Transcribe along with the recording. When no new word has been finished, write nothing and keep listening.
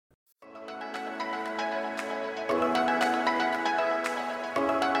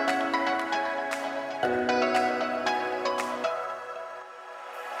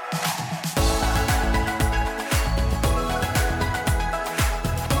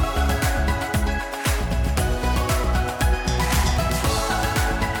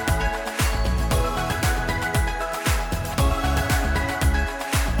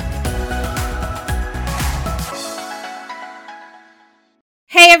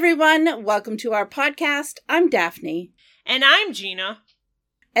everyone. Welcome to our podcast. I'm Daphne. And I'm Gina.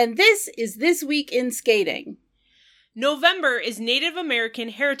 And this is This Week in Skating. November is Native American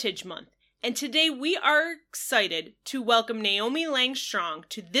Heritage Month, and today we are excited to welcome Naomi Langstrong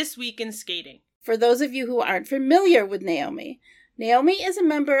to This Week in Skating. For those of you who aren't familiar with Naomi, Naomi is a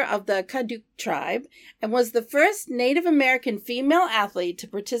member of the Kaduk tribe and was the first Native American female athlete to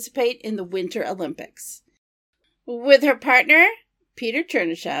participate in the Winter Olympics. With her partner, Peter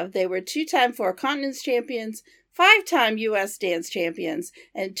Chernyshev, they were two-time Four Continents champions, five-time U.S. dance champions,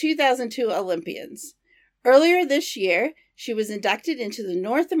 and 2002 Olympians. Earlier this year, she was inducted into the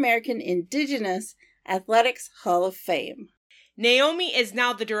North American Indigenous Athletics Hall of Fame. Naomi is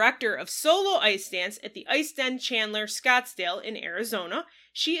now the director of solo ice dance at the Ice Den Chandler Scottsdale in Arizona.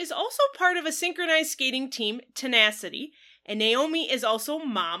 She is also part of a synchronized skating team, Tenacity, and Naomi is also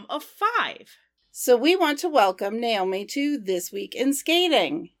mom of 5. So we want to welcome Naomi to This Week in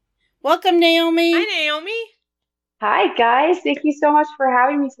Skating. Welcome, Naomi. Hi, Naomi. Hi, guys. Thank you so much for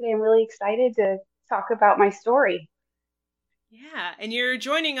having me today. I'm really excited to talk about my story. Yeah, and you're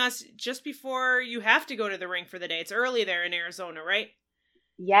joining us just before you have to go to the rink for the day. It's early there in Arizona, right?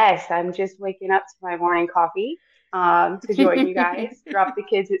 Yes, I'm just waking up to my morning coffee to join you guys, drop the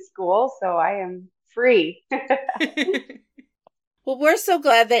kids at school, so I am free. Well, we're so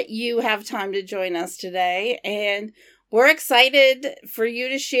glad that you have time to join us today, and we're excited for you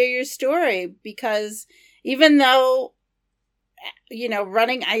to share your story because even though,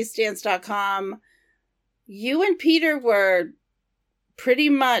 running IceDance.com, you and Peter were pretty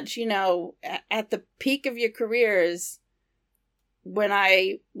much, at the peak of your careers when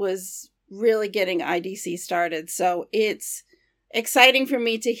I was really getting IDC started. So it's exciting for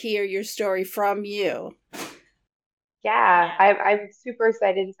me to hear your story from you. Yeah, I'm super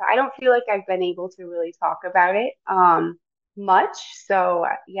excited. I don't feel like I've been able to really talk about it much. So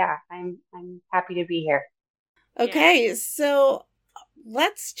yeah, I'm happy to be here. Okay, so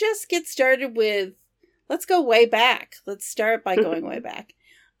let's just get started with, let's go way back. Let's start by going way back.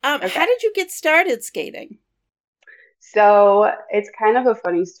 Okay. How did you get started skating? So it's kind of a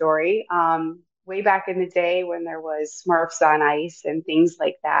funny story. Way back in the day when there was Smurfs on Ice and things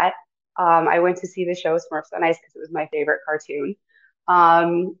like that, I went to see the show Smurfs on Ice because it was my favorite cartoon.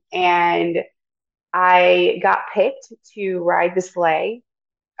 And I got picked to ride the sleigh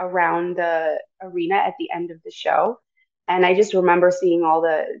around the arena at the end of the show. And I just remember seeing all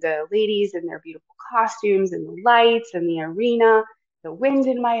the ladies in their beautiful costumes and the lights and the arena, the wind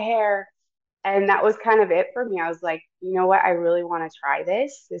in my hair. And that was kind of it for me. I was like, you know what? I really want to try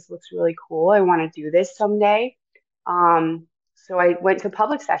this. This looks really cool. I want to do this someday. So I went to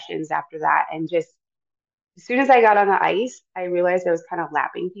public sessions after that. And just as soon as I got on the ice, I realized I was kind of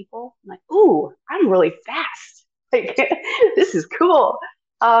lapping people. I'm like, ooh, I'm really fast. Like, this is cool.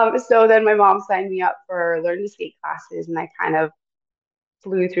 So then my mom signed me up for learn to skate classes. And I kind of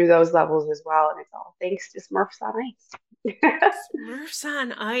flew through those levels as well. And it's all thanks to Smurfs on Ice. Smurfs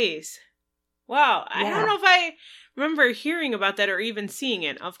on Ice. Wow. Yeah. I don't know if I remember hearing about that or even seeing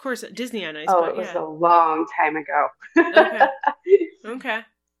it. Of course, Disney on Ice. Oh, but it was yeah. a long time ago. Okay.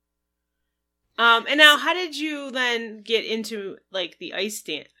 And now how did you then get into like the ice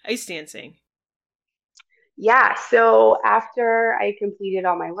dancing? Yeah, so after I completed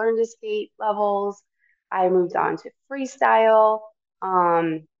all my learn to skate levels, I moved on to freestyle.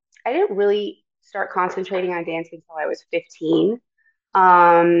 I didn't really start concentrating on dancing until I was 15.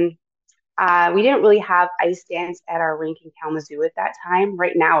 We didn't really have ice dance at our rink in Kalamazoo at that time.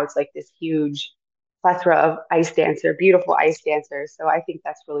 Right now, it's like this huge plethora of beautiful ice dancers. So I think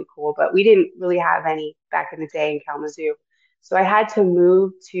that's really cool. But we didn't really have any back in the day in Kalamazoo. So I had to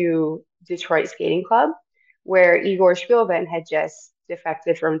move to Detroit Skating Club, where Igor Shpilbin had just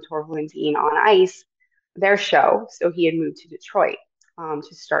defected from Torval Dean on Ice, their show. So he had moved to Detroit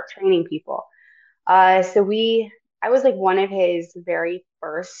to start training people. I was like one of his very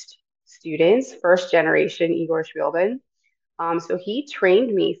first students, first generation Igor Shpilbin. So he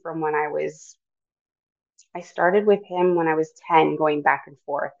trained me from when I started with him when I was 10, going back and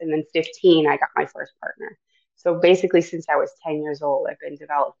forth. And then 15, I got my first partner. So basically, since I was 10 years old, I've been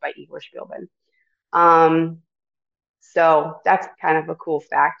developed by Igor Shpilbin. So that's kind of a cool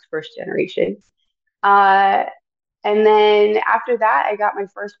fact, first generation. And then after that, I got my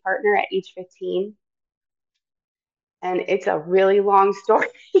first partner at age 15. And it's a really long story.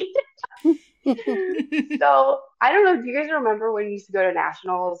 So I don't know. Do you guys remember when you used to go to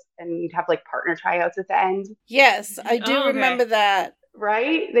nationals and you'd have like partner tryouts at the end? Yes, I do remember that.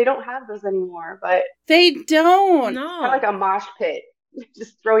 Right? They don't have those anymore, but they don't. No. Kind of like a mosh pit.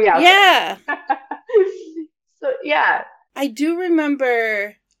 Just throw you out there. So yeah. I do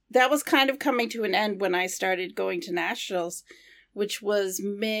remember that was kind of coming to an end when I started going to nationals, which was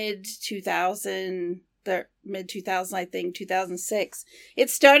mid 2000, I think, 2006. It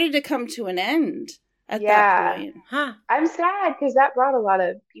started to come to an end at that Yeah. point. Huh. I'm sad because that brought a lot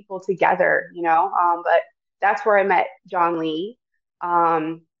of people together, but that's where I met John Lee.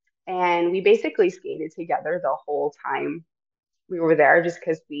 Um, and we basically skated together the whole time we were there just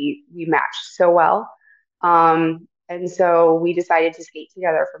because we matched so well. And so we decided to skate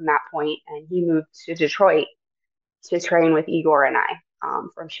together from that point, and he moved to Detroit to train with Igor and I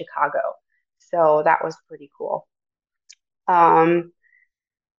from Chicago. So that was pretty cool. Um,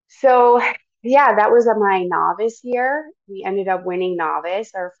 so yeah, that was my novice year. We ended up winning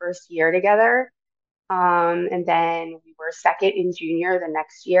novice our first year together. And then we were second in junior the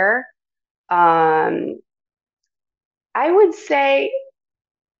next year. Um, I would say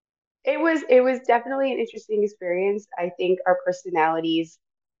it was definitely an interesting experience. I think our personalities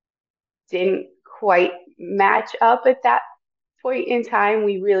didn't quite match up at that point in time.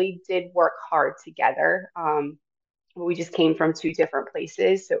 We really did work hard together. We just came from two different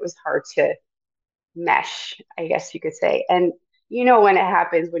places, so it was hard to mesh, I guess you could say. And when it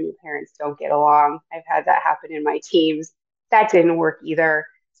happens when your parents don't get along, I've had that happen in my teams. That didn't work either.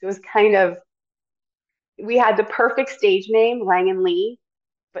 So it was kind of, we had the perfect stage name, Lang and Lee,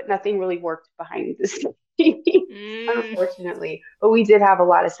 but nothing really worked behind the scenes, Mm. unfortunately. But we did have a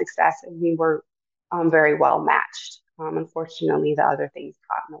lot of success, and we were very well matched. Unfortunately, the other things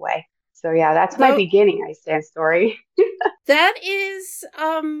got in the way. So yeah, that's my Though beginning ice dance story. that is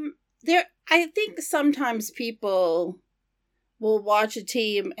there, I think sometimes people will watch a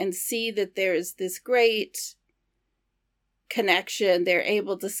team and see that there's this great connection. They're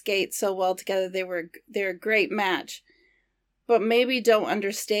able to skate so well together. They're a great match. But maybe don't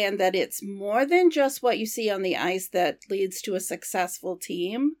understand that it's more than just what you see on the ice that leads to a successful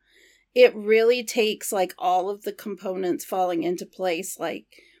team. It really takes like all of the components falling into place, like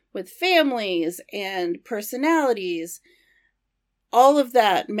with families and personalities. All of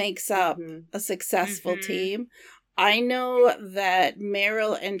that makes up a successful team. I know that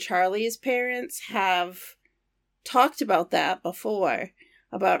Meryl and Charlie's parents have talked about that before,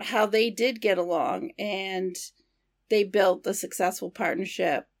 about how they did get along and they built a successful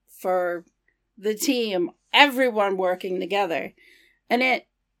partnership for the team, everyone working together. And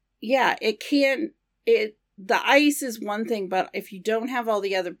the ice is one thing, but if you don't have all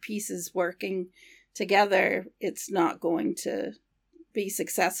the other pieces working together, it's not going to be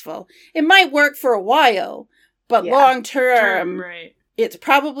successful. It might work for a while, but long term, right. It's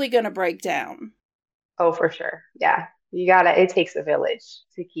probably going to break down. Oh, for sure. Yeah. It takes a village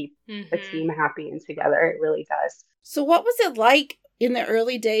to keep a team happy and together. It really does. So what was it like in the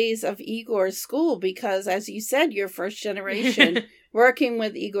early days of Igor's school? Because as you said, you're first generation working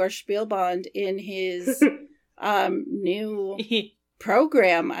with Igor Spielbond in his new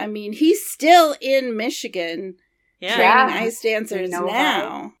program. I mean, he's still in Michigan training ice dancers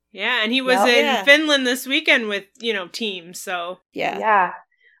now. Yeah, and he was in Finland this weekend with, teams, so. Yeah.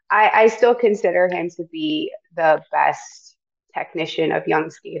 I still consider him to be the best technician of young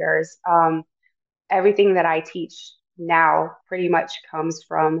skaters. Everything that I teach now pretty much comes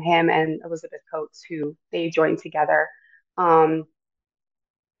from him and Elizabeth Coates, who they joined together.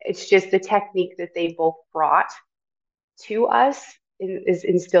 It's just the technique that they both brought to us is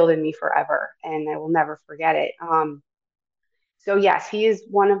instilled in me forever, and I will never forget it. So yes, he is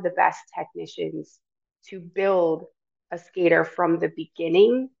one of the best technicians to build a skater from the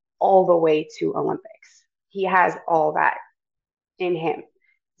beginning all the way to Olympics. He has all that in him.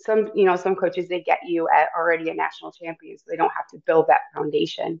 Some coaches, they get you at already a national champion, so they don't have to build that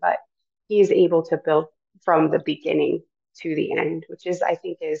foundation, but he is able to build from the beginning to the end, which I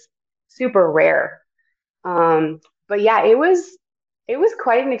think is super rare. But yeah, it was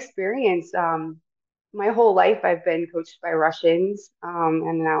quite an experience. My whole life I've been coached by Russians,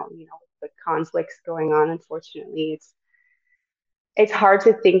 and now with the conflicts going on, unfortunately, it's hard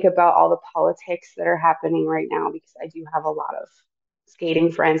to think about all the politics that are happening right now because I do have a lot of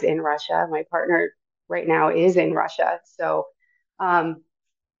skating friends in Russia. My partner right now is in Russia, so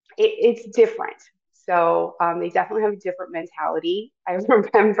it's different. So they definitely have a different mentality. I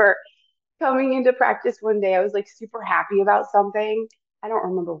remember coming into practice one day, I was like super happy about something. I don't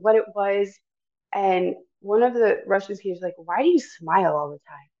remember what it was. And one of the Russian skiers was like, "Why do you smile all the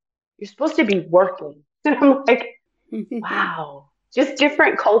time? You're supposed to be working." And I'm like, wow, just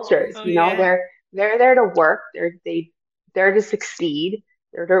different cultures. Oh, yeah. They're there to work. They're to succeed.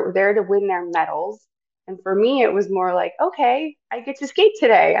 They're there to win their medals. And for me, it was more like, okay, I get to skate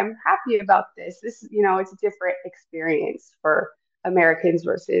today. I'm happy about this. It's a different experience for Americans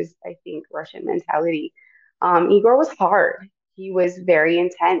versus, I think, Russian mentality. Igor was hard. He was very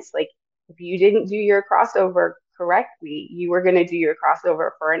intense. Like, if you didn't do your crossover correctly, you were going to do your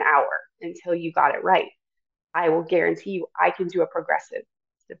crossover for an hour until you got it right. I will guarantee you, I can do a progressive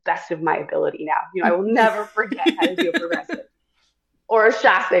to the best of my ability now. I will never forget how to do a progressive or a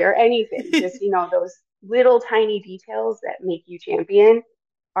chasse or anything. Just, those little tiny details that make you champion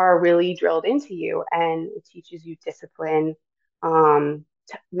are really drilled into you, and it teaches you discipline,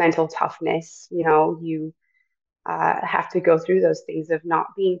 mental toughness. You have to go through those things of not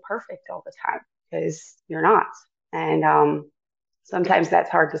being perfect all the time because you're not. And sometimes that's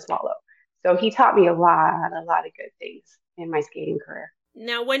hard to swallow. So he taught me a lot of good things in my skating career.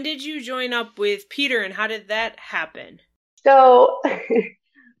 Now, when did you join up with Peter, and how did that happen? So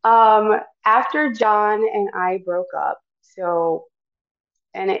after John and I broke up,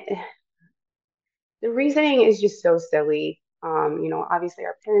 and the reasoning is just so silly. Obviously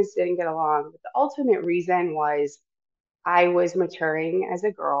our parents didn't get along, but the ultimate reason was I was maturing as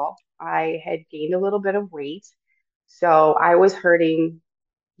a girl. I had gained a little bit of weight, so I was hurting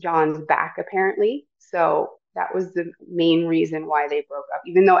John's back apparently. So that was the main reason why they broke up.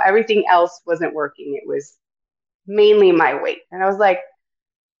 Even though everything else wasn't working, it was mainly my weight. And I was like,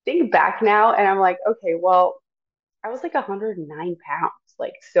 think back now, and I'm like, okay, well, I was like 109 pounds,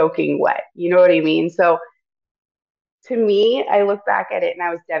 like soaking wet. You know what I mean? So to me, I look back at it and I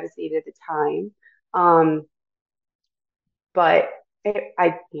was devastated at the time. But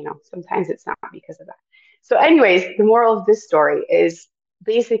sometimes it's not because of that. So, anyways, the moral of this story is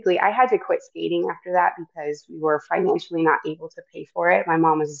basically I had to quit skating after that because we were financially not able to pay for it. My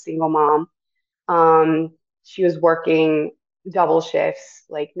mom was a single mom. She was working double shifts,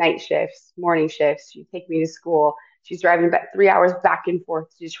 like night shifts, morning shifts. She'd take me to school. She's driving back 3 hours back and forth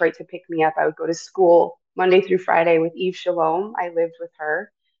to Detroit to pick me up. I would go to school Monday through Friday with Eve Shalom. I lived with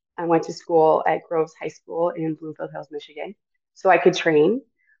her. I went to school at Groves High School in Bloomfield Hills, Michigan, so I could train.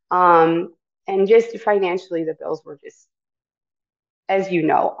 And just financially, the bills were just, as you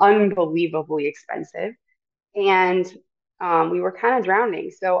know, unbelievably expensive. And we were kind of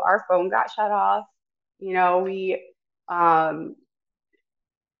drowning. So our phone got shut off. You know, um,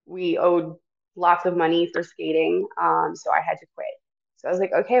 we owed lots of money for skating. So I had to quit. So I was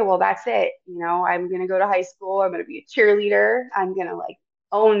like, okay, well, that's it. I'm going to go to high school. I'm going to be a cheerleader. I'm going to like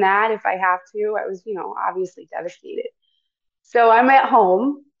own that if I have to. I was, obviously devastated. So I'm at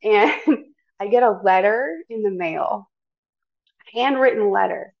home and I get a letter in the mail, a handwritten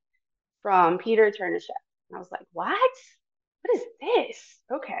letter from Peter Chernyshev. And I was like, what? What is this?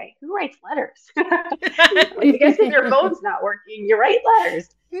 Okay, who writes letters? I guess if your phone's not working, you write letters.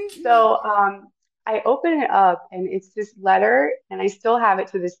 So I open it up and it's this letter, and I still have it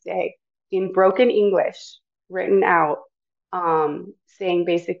to this day in broken English written out, saying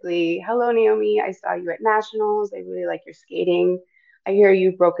basically, hello, Naomi, I saw you at Nationals. I really like your skating. I hear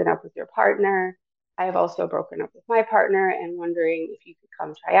you've broken up with your partner. I have also broken up with my partner and wondering if you could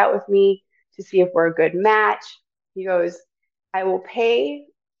come try out with me to see if we're a good match. He goes, I will pay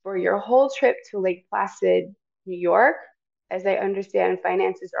for your whole trip to Lake Placid, New York, as I understand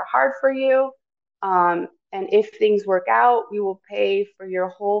finances are hard for you. And if things work out, we will pay for your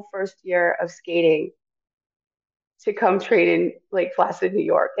whole first year of skating to come train in Lake Placid, New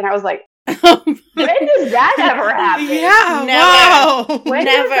York. And I was like, when does that ever happen? Yeah, Never. wow. When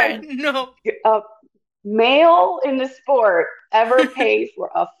Never. No. a male in the sport ever pay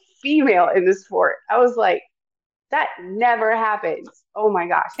for a female in the sport? I was like, that never happens. Oh my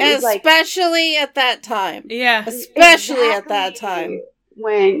gosh. It was like, Especially at that time. Yeah. Especially at that time.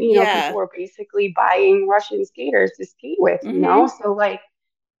 When, people were basically buying Russian skaters to skate with, So like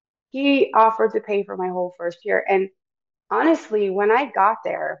he offered to pay for my whole first year. And honestly, when I got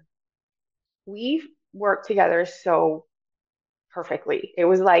there, we worked together so perfectly. It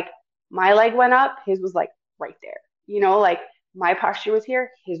was like my leg went up, his was like right there. Like my posture was here,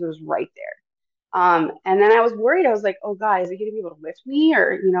 his was right there. And then I was worried. I was like, oh God, is he gonna be able to lift me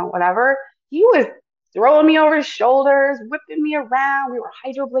or, whatever? He was throwing me over his shoulders, whipping me around. We were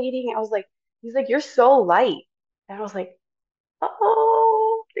hydroblading. I was like, he's like, you're so light. And I was like,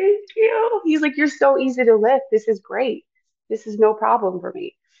 oh, thank you. He's like, you're so easy to lift. This is great. This is no problem for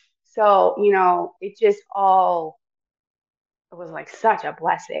me. So, it just all was like such a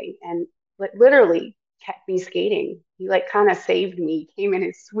blessing and literally kept me skating. He like kind of saved me, came in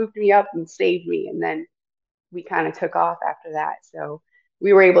and swooped me up and saved me. And then we kind of took off after that. So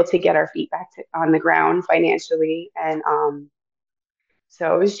we were able to get our feet back on the ground financially. And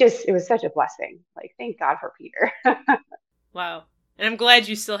so it was such a blessing. Like, thank God for Peter. Wow. And I'm glad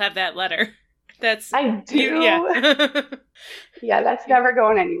you still have that letter. That's I do. Yeah. Yeah, that's never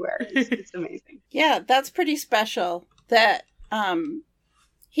going anywhere. It's amazing. Yeah, that's pretty special that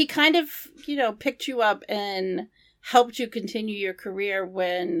he kind of, picked you up and helped you continue your career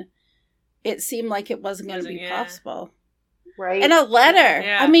when it seemed like it wasn't going to be possible. Right. And a letter.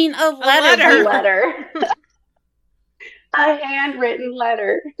 Yeah. I mean, a letter. A letter. A handwritten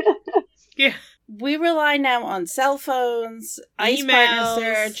letter. Yeah. We rely now on cell phones, Ice Emails,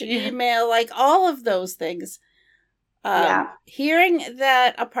 Partner Search, email, like all of those things. Hearing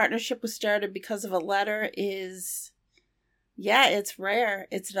that a partnership was started because of a letter is, it's rare.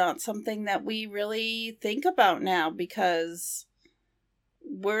 It's not something that we really think about now because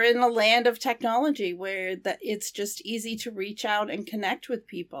we're in a land of technology where it's just easy to reach out and connect with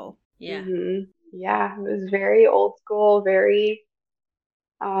people. Yeah. Mm-hmm. Yeah, it was very old school, very,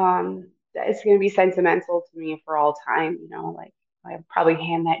 it's going to be sentimental to me for all time, like I'll probably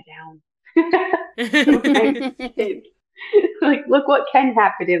hand that down to my kids. Like, look what can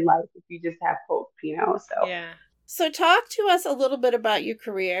happen in life if you just have hope, so. Yeah. So talk to us a little bit about your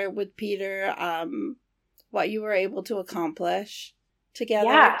career with Peter, what you were able to accomplish together.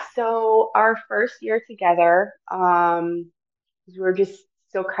 Yeah, so our first year together, we were just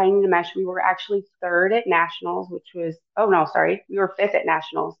so kind to mesh. We were actually third at nationals, we were fifth at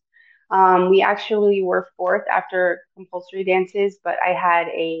nationals. We actually were fourth after compulsory dances, but I had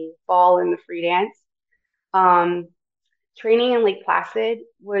a fall in the free dance. Training in Lake Placid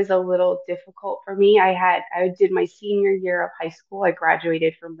was a little difficult for me. I did my senior year of high school. I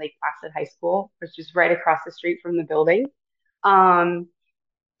graduated from Lake Placid High School, which is right across the street from the building. And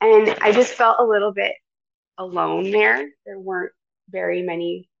I just felt a little bit alone there. There weren't very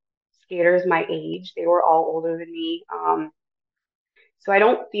many skaters my age. They were all older than me. So I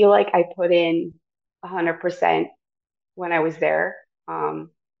don't feel like I put in 100% when I was there.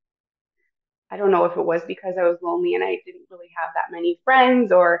 I don't know if it was because I was lonely and I didn't really have that many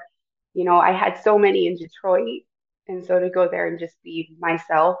friends, or, I had so many in Detroit. And so to go there and just be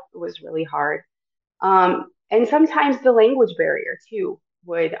myself, it was really hard. And sometimes the language barrier too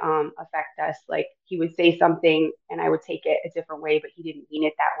would affect us. Like, he would say something and I would take it a different way, but he didn't mean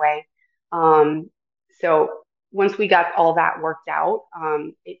it that way. So once we got all that worked out,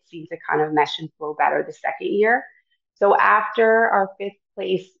 it seemed to kind of mesh and flow better the second year. So after our fifth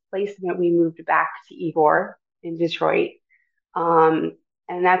place placement, we moved back to Igor in Detroit. And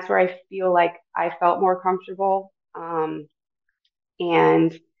that's where I feel like I felt more comfortable. And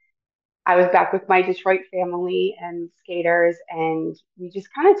I was back with my Detroit family and skaters, and we just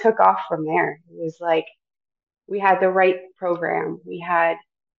kind of took off from there. It was like we had the right program. We had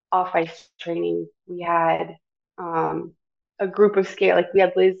off ice training. We had a group of skate, like we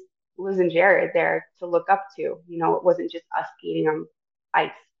had Liz and Jared there to look up to. It wasn't just us skating on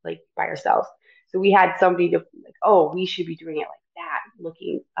ice like by ourselves. So we had somebody to like, oh, we should be doing it like that,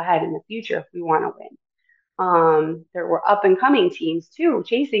 looking ahead in the future if we want to win. There were up and coming teams too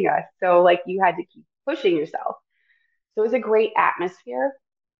chasing us. So like you had to keep pushing yourself. So it was a great atmosphere.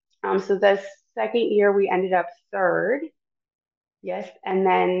 So the second year we ended up third. Yes. And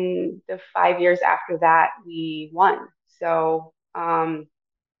then the 5 years after that we won. So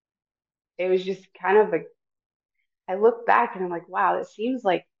it was just kind of I look back and I'm like, wow, it seems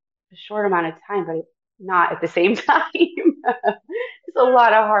like a short amount of time, but not at the same time. It's a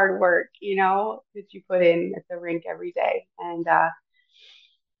lot of hard work, that you put in at the rink every day. And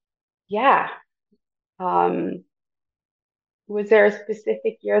yeah. Um, was there a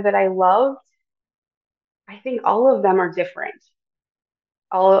specific year that I loved? I think all of them are different.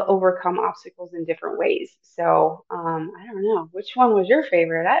 All overcome obstacles in different ways. So I don't know. Which one was your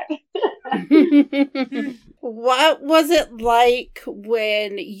favorite? What was it like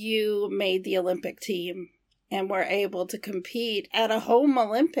when you made the Olympic team and were able to compete at a home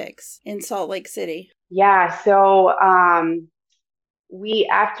Olympics in Salt Lake City? Yeah. So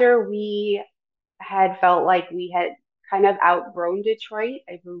after we had felt like we had kind of outgrown Detroit.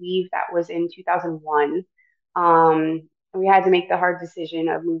 I believe that was in 2001. We had to make the hard decision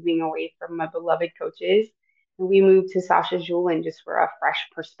of moving away from my beloved coaches. And we moved to Sasha Julin just for a fresh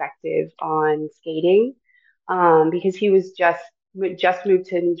perspective on skating, because he was just moved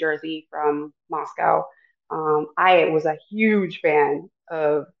to New Jersey from Moscow. I was a huge fan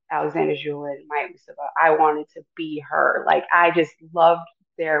of Alexandra Julin, Maya Usova. I wanted to be her. Like, I just loved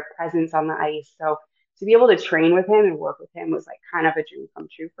their presence on the ice. So to be able to train with him and work with him was like kind of a dream come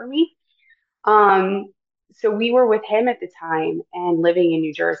true for me. So we were with him at the time and living in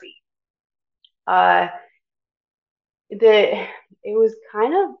New Jersey. Uh, it was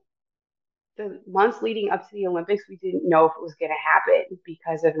kind of the months leading up to the Olympics, we didn't know if it was going to happen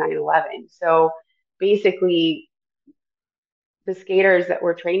because of 9/11. So basically, the skaters that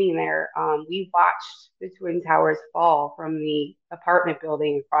were training there, we watched the Twin Towers fall from the apartment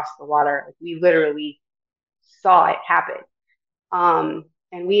building across the water. Like, we literally saw it happen.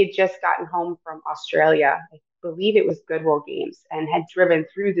 And we had just gotten home from Australia. I believe it was Goodwill Games, and had driven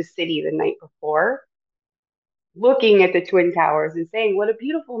through the city the night before, looking at the Twin Towers and saying, "What a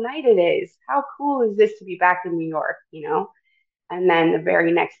beautiful night it is. How cool is this to be back in New York?" And then the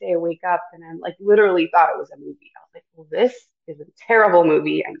very next day I wake up and I'm like, literally thought it was a movie. I was like, well, this is a terrible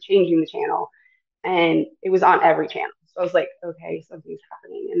movie. I'm changing the channel. And it was on every channel. So I was like, okay, something's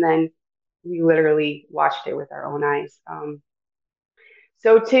happening. And then we literally watched it with our own eyes.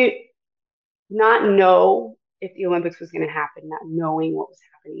 So to not know if the Olympics was going to happen, not knowing what was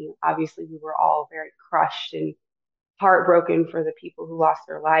happening, obviously we were all very crushed and heartbroken for the people who lost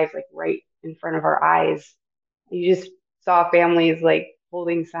their lives, like right in front of our eyes. You just saw families like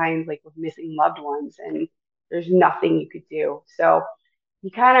holding signs like with missing loved ones, and there's nothing you could do. So I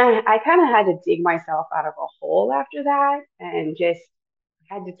kind of had to dig myself out of a hole after that, and just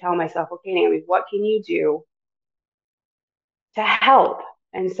had to tell myself, okay, Naomi, what can you do to help?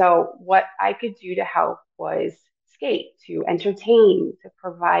 And so what I could do to help was skate, to entertain, to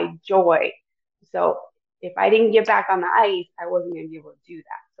provide joy. So if I didn't get back on the ice, I wasn't going to be able to do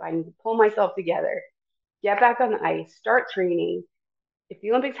that. So I need to pull myself together, get back on the ice, start training. If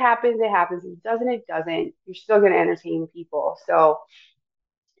the Olympics happens, it happens. If it doesn't, it doesn't. You're still going to entertain people. So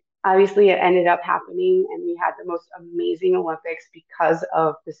obviously it ended up happening, and we had the most amazing Olympics because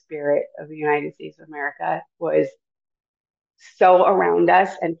of the spirit of the United States of America was so around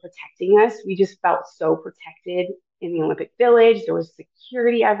us and protecting us. We just felt so protected in the Olympic Village. There was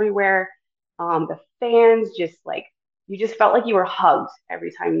security everywhere. The fans just like, you just felt like you were hugged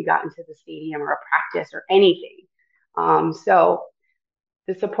every time you got into the stadium or a practice or anything. So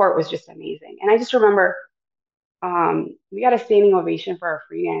the support was just amazing. And I just remember we got a standing ovation for our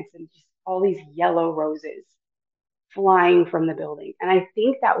free dance, and just all these yellow roses flying from the building. And I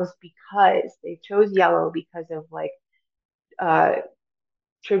think that was because they chose yellow because of like uh,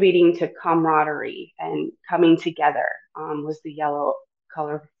 attributing to camaraderie and coming together, was the yellow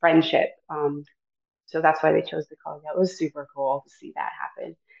color of friendship. So that's why they chose the color yellow. It was super cool to see that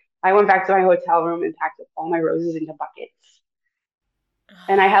happen. I went back to my hotel room and packed up all my roses into buckets.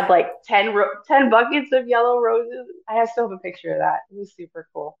 And I had like 10 buckets of yellow roses. I still have a picture of that. It was super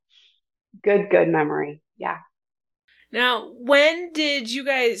cool. Good memory. Yeah. Now, when did you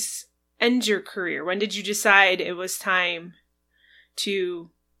guys end your career? When did you decide it was time to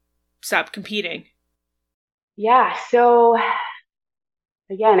stop competing? Yeah. So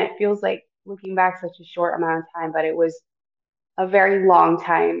again, it feels like looking back such a short amount of time, but it was a very long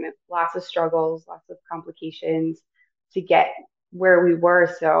time, lots of struggles, lots of complications to get where we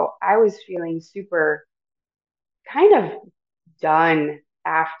were. So I was feeling super kind of done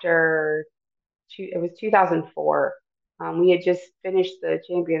after it was 2004. We had just finished the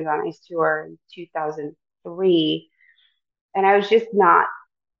Champions on Ice tour in 2003, and I was just not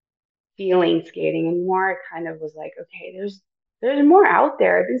feeling skating anymore. It kind of was like, okay, there's more out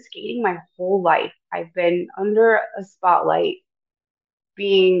there. I've been skating my whole life. I've been under a spotlight,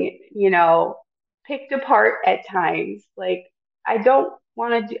 being, picked apart at times. Like, I don't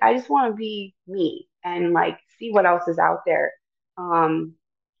want to do, I just want to be me and like see what else is out there. Um,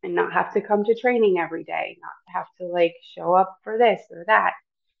 and not have to come to training every day, not have to like show up for this or that.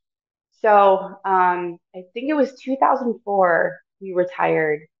 So, I think it was 2004 we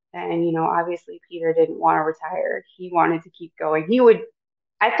retired. And, obviously Peter didn't want to retire. He wanted to keep going.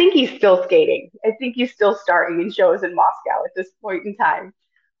 I think he's still skating. I think he's still starting in shows in Moscow at this point in time.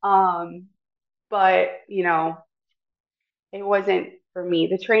 Um, but it wasn't for me.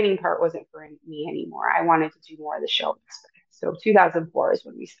 The training part wasn't for me anymore. I wanted to do more of the show aspect. So 2004 is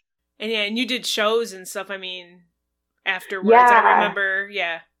when we started. And yeah, and you did shows and stuff, I mean, afterwards. I Yeah. remember,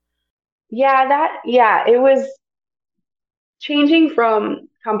 yeah. Yeah, it was changing from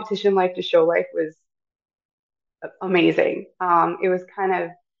competition life to show life was amazing. It was kind of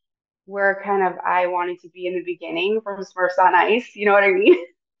where kind of I wanted to be in the beginning from Smurfs on Ice. You know what I mean?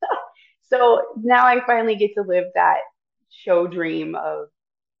 So now I finally get to live that show dream of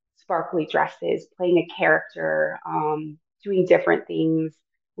sparkly dresses, playing a character, doing different things,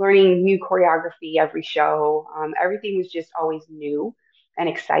 learning new choreography every show. Everything was just always new and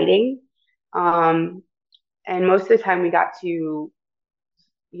exciting. Um, and most of the time we got to,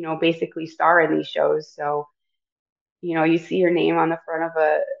 basically star in these shows. So, you see your name on the front of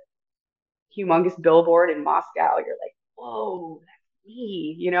a humongous billboard in Moscow. You're like, whoa, that's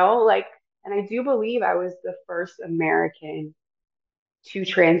me, like And I do believe I was the first American to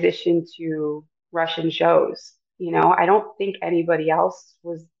transition to Russian shows. I don't think anybody else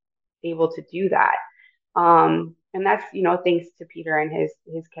was able to do that. And that's, thanks to Peter and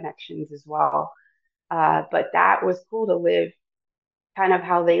his connections as well. But that was cool to live kind of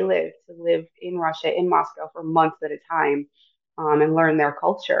how they lived, to live in Russia, in Moscow for months at a time, and learn their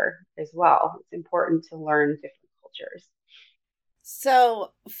culture as well. It's important to learn different cultures.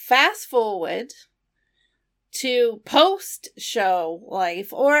 So, fast forward to post show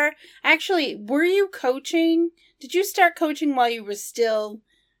life, or actually, were you coaching? Did you start coaching while you were still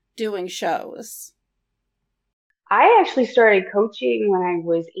doing shows? I actually started coaching when I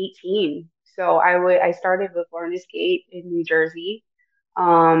was 18. So I started with Learn to Skate in New Jersey,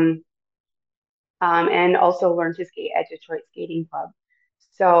 um, and also Learn to Skate at Detroit Skating Club.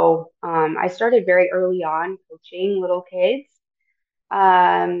 So I started very early on coaching little kids.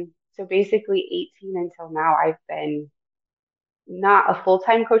 So basically 18 until now, I've been not a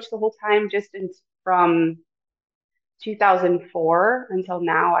full-time coach the whole time, from 2004 until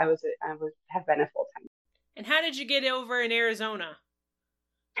now, have been a full-time. And how did you get over in Arizona?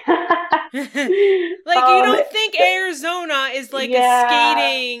 Like you don't think Arizona is like a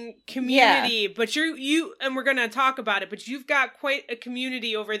skating community, but you and we're gonna talk about it, but you've got quite a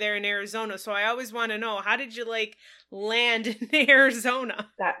community over there in Arizona. So I always want to know, how did you land in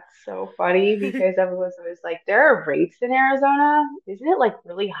Arizona? That's so funny because everyone's always like, there are rinks in Arizona. Isn't it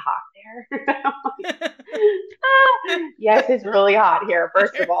really hot there? Yes, it's really hot here,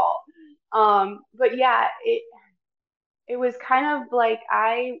 first of all. But yeah, it was kind of like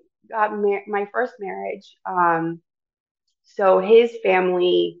I got my first marriage. So his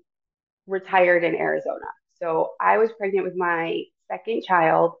family retired in Arizona. So I was pregnant with my second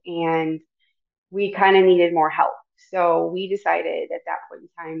child, and we kind of needed more help. So we decided at that point in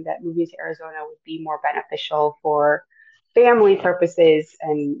time that moving to Arizona would be more beneficial for family purposes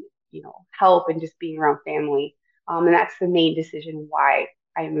and, help and just being around family. And that's the main decision why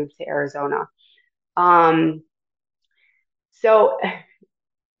I moved to Arizona. Um, so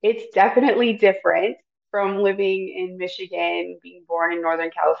it's definitely different from living in Michigan, being born in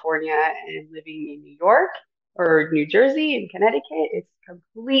Northern California, and living in New York or New Jersey and Connecticut. It's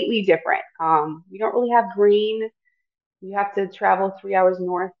completely different. We don't really have green. You have to travel 3 hours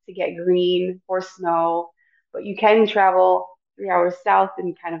north to get green or snow, but you can travel 3 hours south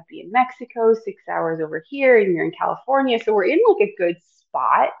and kind of be in Mexico, 6 hours over here, and you're in California. So we're in a good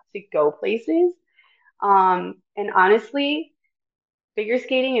spot to go places. And honestly, figure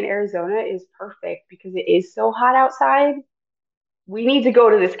skating in Arizona is perfect because it is so hot outside. We need to go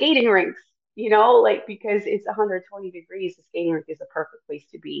to the skating rinks, because it's 120 degrees. The skating rink is a perfect place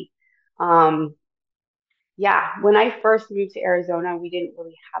to be. Um, yeah, when I first moved to Arizona, we didn't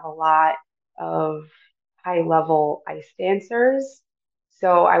really have a lot of high level ice dancers.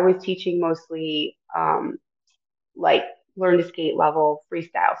 So I was teaching mostly like learn to skate level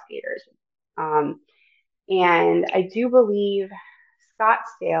freestyle skaters. Um, and I do believe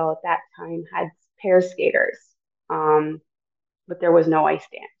Scottsdale at that time had pair skaters, um, but there was no ice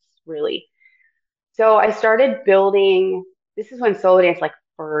dance really. So I started building. This is when solo dance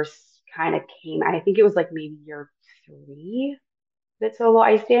first kind of came. I think it was maybe year 3 that solo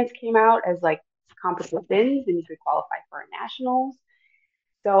ice dance came out as competitions, and you could qualify for a nationals.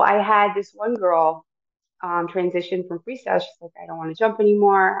 So I had this one girl transition from freestyle. She's like, I don't want to jump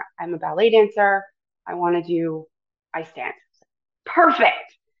anymore. I'm a ballet dancer. I want to do ice dance.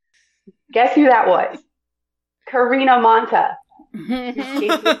 Perfect. Guess who that was? Karina Monta, who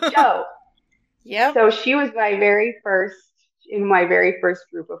skates with Joe. Yep. So she was in my very first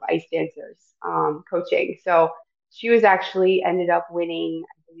group of ice dancers coaching. So she was actually ended up winning,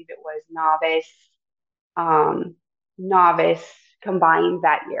 I believe it was novice combined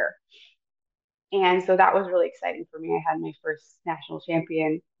that year. And so that was really exciting for me. I had my first national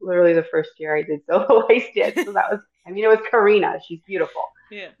champion, literally the first year I did solo ice dance. So that was, it was Karina. She's beautiful.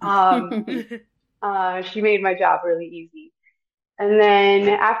 Yeah. She made my job really easy. And then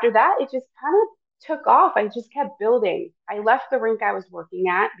after that, it just kind of took off. I just kept building. I left the rink I was working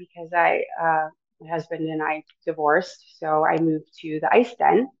at because my husband and I divorced. So I moved to the Ice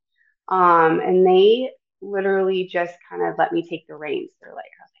Den. And they literally just kind of let me take the reins.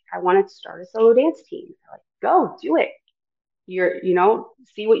 I wanted to start a solo dance team. They're like, go do it.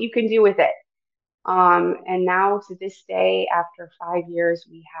 See what you can do with it. And now to this day, after 5 years,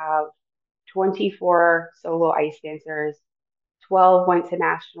 we have 24 solo ice dancers. 12 went to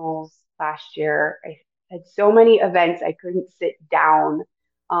nationals last year. I had so many events I couldn't sit down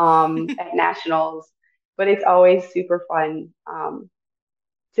at nationals, but it's always super fun.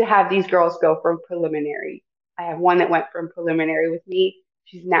 to have these girls go from preliminary. I have one that went from preliminary with me.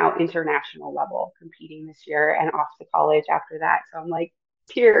 She's now international level competing this year and off to college after that. So I'm like,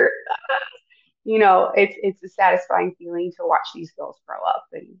 here, it's a satisfying feeling to watch these girls grow up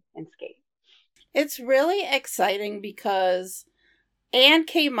and skate. It's really exciting because Anne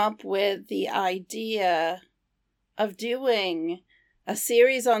came up with the idea of doing a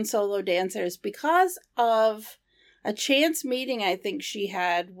series on solo dancers because of a chance meeting I think she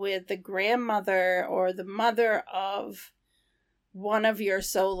had with the grandmother or the mother of one of your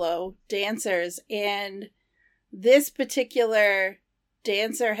solo dancers. And this particular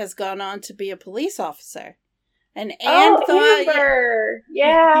dancer has gone on to be a police officer. And Anne thought, Amber.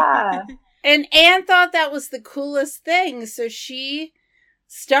 Yeah. And Anne thought that was the coolest thing. So she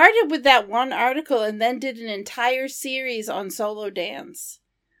started with that one article and then did an entire series on solo dance.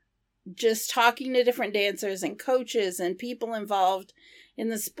 Just talking to different dancers and coaches and people involved in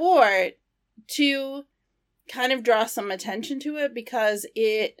the sport to kind of draw some attention to it because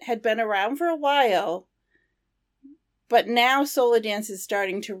it had been around for a while. But now solo dance is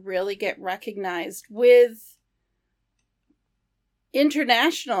starting to really get recognized with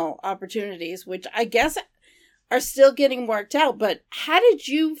international opportunities, which I guess are still getting worked out. But how did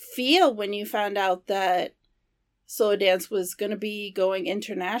you feel when you found out that solo dance was going to be going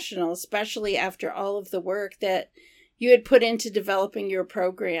international, especially after all of the work that you had put into developing your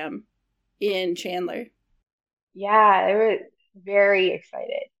program in Chandler? Yeah, I was very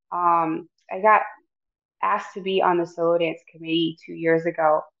excited. I got asked to be on the solo dance committee 2 years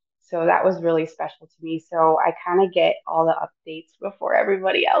ago. So that was really special to me. So I kind of get all the updates before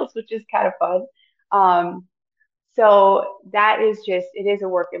everybody else, which is kind of fun. So that is it is a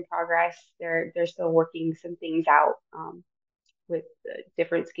work in progress. They're still working some things out with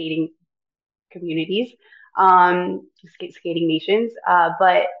different skating communities, skating nations.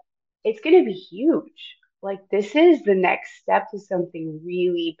 But it's going to be huge. Like this is the next step to something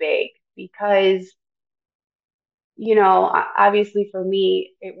really big because obviously for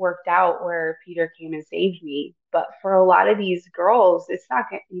me, it worked out where Peter came and saved me. But for a lot of these girls, it's not,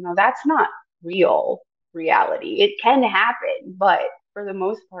 that's not reality. It can happen, but for the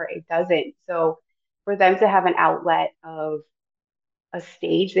most part, it doesn't. So for them to have an outlet of a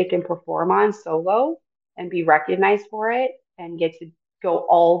stage they can perform on solo and be recognized for it and get to go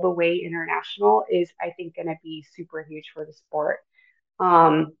all the way international is, I think, going to be super huge for the sport.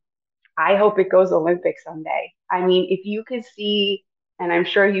 I hope it goes Olympic someday. I mean, if you could see, and I'm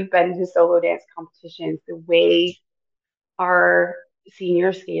sure you've been to solo dance competitions, the way our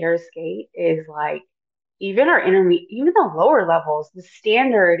senior skaters skate is like, even our intermediate, even the lower levels, the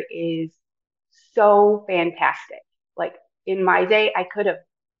standard is so fantastic. Like in my day, I could have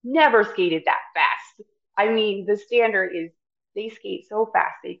never skated that fast. I mean, the standard is they skate so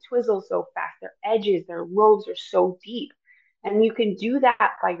fast, they twizzle so fast, their edges, their lobes are so deep. And you can do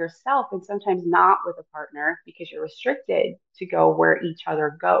that by yourself and sometimes not with a partner because you're restricted to go where each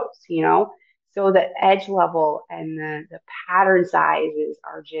other goes. So the edge level and the pattern sizes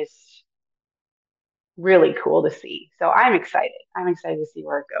are just really cool to see. So I'm excited. I'm excited to see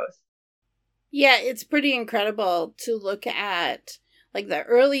where it goes. Yeah, it's pretty incredible to look at like the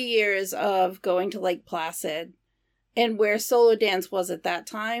early years of going to Lake Placid and where solo dance was at that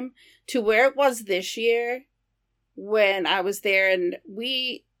time to where it was this year when I was there. And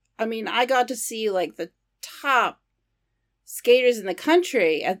I got to see like the top skaters in the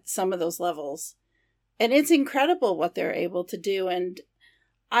country at some of those levels. And it's incredible what they're able to do. And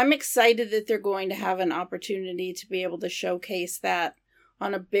I'm excited that they're going to have an opportunity to be able to showcase that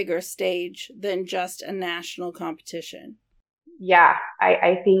on a bigger stage than just a national competition. Yeah,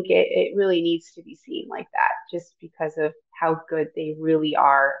 I think it really needs to be seen like that just because of how good they really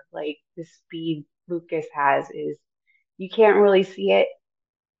are. Like the speed Lucas has is, you can't really see it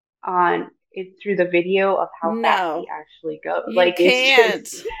on it through the video of how fast he actually goes. Like can't.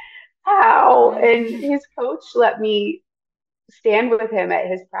 It's just how. And his coach let me stand with him at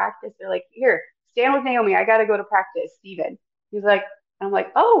his practice. They're like, here, stand with Naomi. I got to go to practice, Steven. He's like, I'm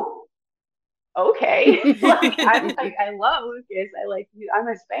like, oh, okay. I love Lucas. I'm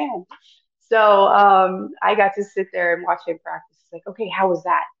his fan. So I got to sit there and watch him practice. He's like, okay, how was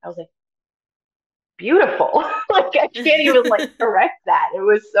that? I was like, beautiful. Like I can't even correct that. It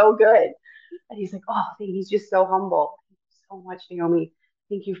was so good. And he's like, oh, he's just so humble. Thank you so much, Naomi.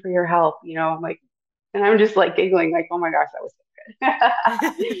 Thank you for your help. I'm like, and I'm just giggling, oh my gosh, that was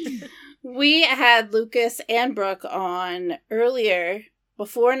so good. We had Lucas and Brooke on earlier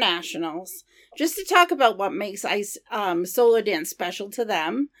before nationals just to talk about what makes ice solo dance special to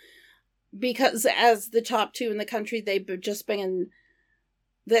them, because as the top two in the country, they've just been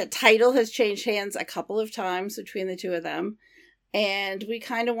the title has changed hands a couple of times between the two of them. And we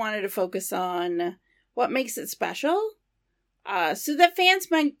kind of wanted to focus on what makes it special, so that fans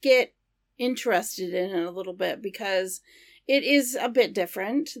might get interested in it a little bit, because it is a bit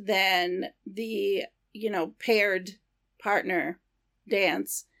different than the, paired partner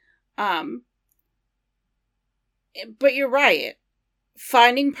dance. But you're right.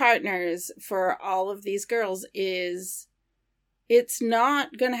 Finding partners for all of these girls it's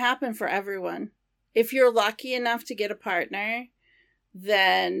not going to happen for everyone. If you're lucky enough to get a partner,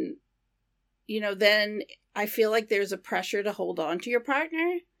 then I feel like there's a pressure to hold on to your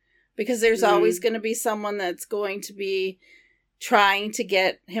partner, because there's always going to be someone that's going to be trying to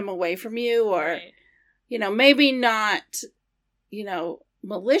get him away from you, or, Right. Maybe not,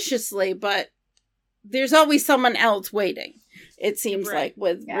 maliciously, but there's always someone else waiting, it seems Right. like,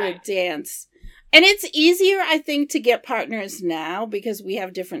 with dance. And it's easier, I think, to get partners now because we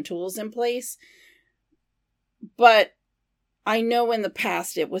have different tools in place. But I know in the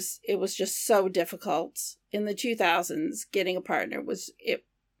past it was just so difficult. In the 2000s, getting a partner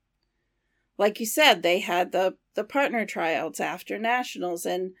like you said, they had the partner tryouts after nationals,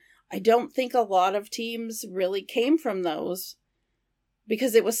 and I don't think a lot of teams really came from those,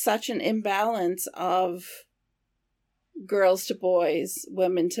 because it was such an imbalance of girls to boys,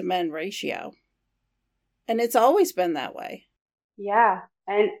 women to men ratio. And it's always been that way. Yeah.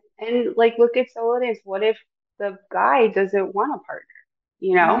 And like, look at solo dance. What if the guy doesn't want a partner?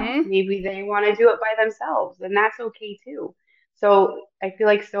 Mm-hmm. Maybe they want to do it by themselves, and that's okay too. So I feel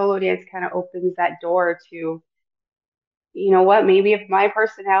like solo dance kind of opens that door to, you know what, maybe if my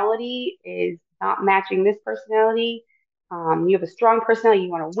personality is not matching this personality, you have a strong personality, you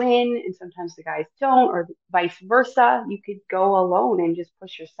want to win, and sometimes the guys don't, or vice versa. You could go alone and just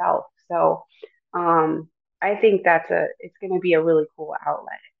push yourself. So I think it's going to be a really cool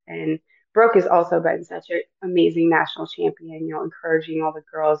outlet. And Brooke has also been such an amazing national champion, encouraging all the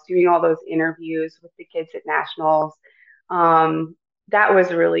girls, doing all those interviews with the kids at nationals. That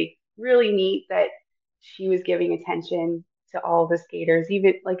was really, really neat that she was giving attention to all the skaters,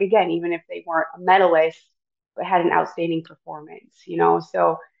 even like, again, even if they weren't a medalist, but had an outstanding performance.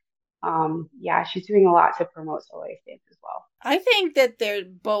 So yeah, she's doing a lot to promote solo ice dance as well. I think that they're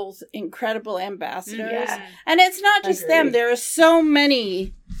both incredible ambassadors. Yeah. And it's not just them. Agreed. There are so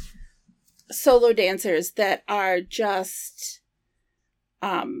many solo dancers that are just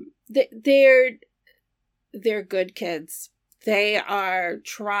they're good kids. They are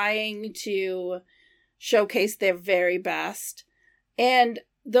trying to showcase their very best. And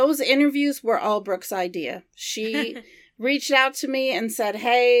those interviews were all Brooke's idea. She reached out to me and said,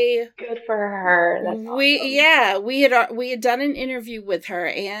 "Hey, Good for her. That's awesome. we had done an interview with her,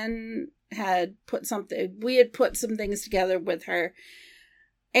 and we had put some things together with her,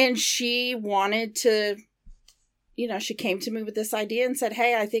 and she wanted to, she came to me with this idea and said,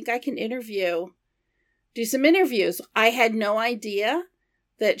 'Hey, I think I can do some interviews.'" I had no idea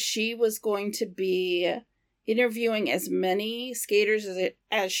that she was going to be interviewing as many skaters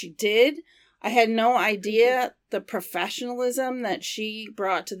as she did. I had no idea the professionalism that she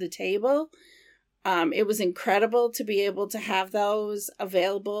brought to the table. It was incredible to be able to have those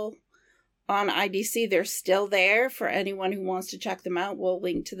available on IDC. They're still there for anyone who wants to check them out. We'll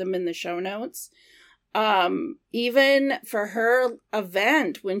link to them in the show notes. Even for her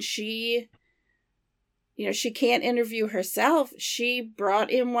event, when she can't interview herself, she brought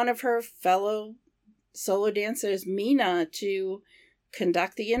in one of her fellow solo dancers, Mina, to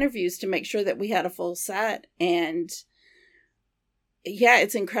conduct the interviews to make sure that we had a full set. And yeah,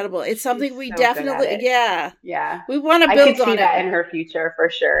 it's incredible. It's something we definitely, yeah, we want to build on it. I could see that in her future for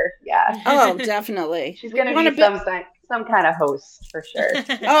sure. Yeah. Oh, definitely. She's going to be some kind of host for sure.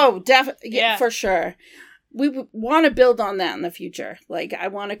 Oh, definitely. Yeah, for sure. We want to build on that in the future. Like, I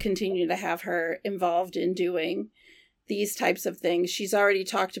want to continue to have her involved in doing these types of things. She's already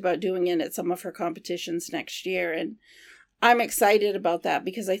talked about doing it at some of her competitions next year, and I'm excited about that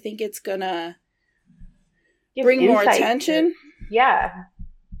because I think it's gonna bring more attention. Yeah.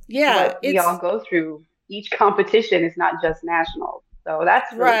 What we all go through. Each competition is not just nationals, so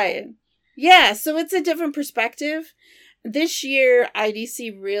that's really right. Cool. Yeah, so it's a different perspective. This year,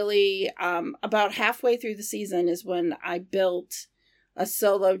 IDC really, about halfway through the season is when I built a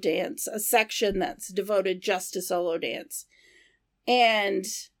solo dance, a section that's devoted just to solo dance. And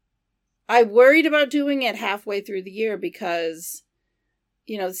I worried about doing it halfway through the year because,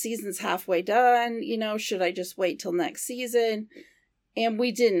 the season's halfway done. Should I just wait till next season? And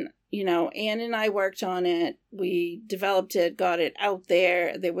we didn't. Anne and I worked on it. We developed it, got it out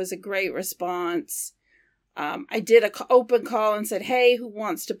there. There was a great response. I did a open call and said, hey, who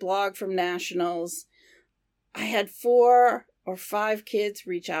wants to blog from nationals? I had 4 or 5 kids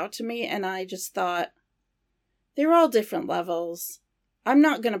reach out to me, and I just thought, they're all different levels. I'm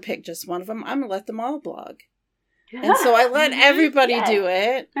not going to pick just one of them. I'm going to let them all blog. And so I let everybody do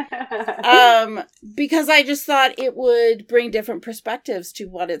it because I just thought it would bring different perspectives to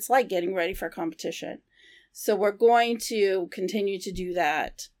what it's like getting ready for competition. So we're going to continue to do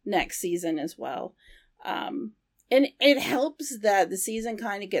that next season as well. And it helps that the season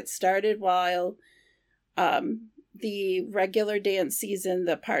kind of gets started while the regular dance season,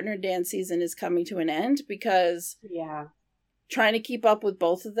 the partner dance season, is coming to an end, because trying to keep up with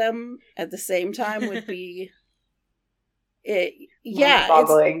both of them at the same time would be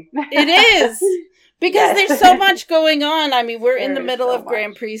boggling. It is, because there's so much going on. I mean, we're in the middle of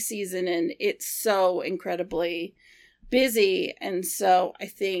Grand Prix season, and it's so incredibly busy, and so I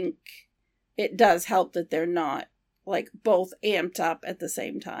think it does help that they're not like both amped up at the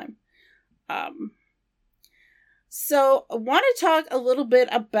same time. So I want to talk a little bit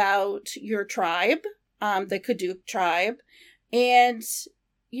about your tribe, the Kaduk tribe, and,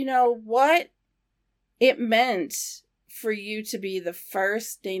 you know, what it meant for you to be the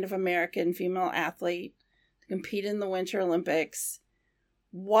first Native American female athlete to compete in the Winter Olympics.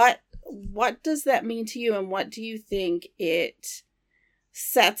 What does that mean to you, and what do you think it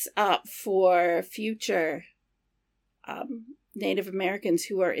sets up for future Native Americans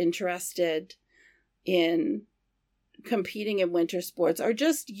who are interested in competing in winter sports, or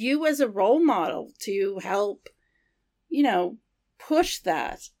just you as a role model to help, you know, push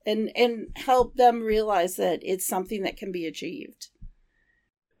that and help them realize that it's something that can be achieved?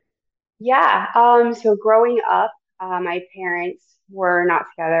 So growing up, my parents were not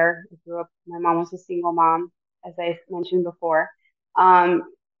together. My mom was a single mom, as I mentioned before. Um,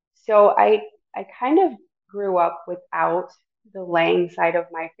 so I kind of grew up without the Lang side of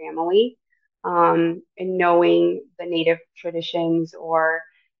my family, and knowing the native traditions, or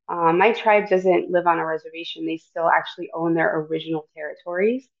my tribe doesn't live on a reservation. They still actually own their original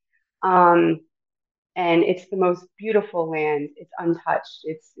territories. Um, and it's the most beautiful land. It's untouched.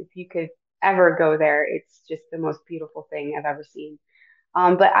 It's, if you could ever go there, it's just the most beautiful thing I've ever seen.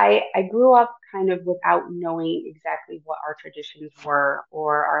 But I grew up kind of without knowing exactly what our traditions were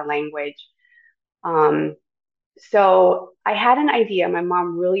or our language. Um, so I had an idea. My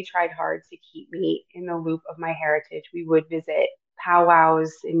mom really tried hard to keep me in the loop of my heritage. We would visit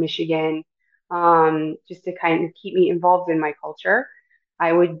powwows in Michigan, just to kind of keep me involved in my culture.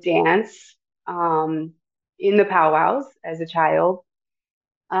 I would dance um, in the powwows as a child.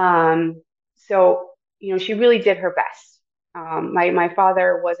 Um, she really did her best. My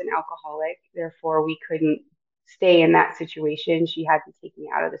father was an alcoholic, therefore we couldn't stay in that situation. She had to take me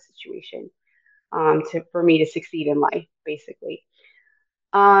out of the situation, for me to succeed in life, basically.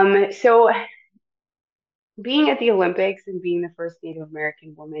 So being at the Olympics and being the first Native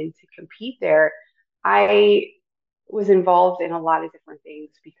American woman to compete there, I was involved in a lot of different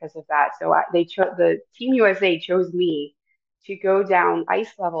things because of that. So the Team USA chose me to go down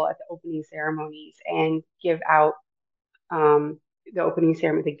ice level at the opening ceremonies and give out um, the opening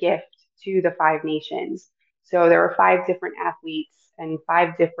ceremony, the gift to the 5 nations. So there were 5 different athletes and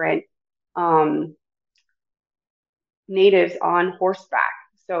 5 different um, natives on horseback.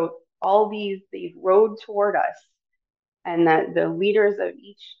 So all these rode toward us, and that the leaders of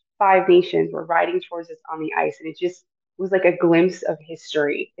each 5 nations were riding towards us on the ice, and it just was like a glimpse of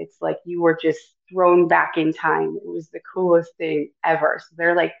history. It's like you were just thrown back in time. It was the coolest thing ever. So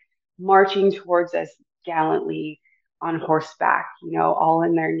they're like marching towards us gallantly on horseback, all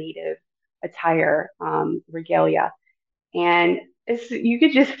in their native attire, regalia. And you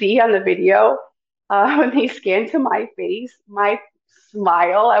could just see on the video, when they scanned to my face, my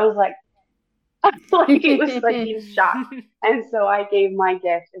smile, I was like, like it was like in shock. And so I gave my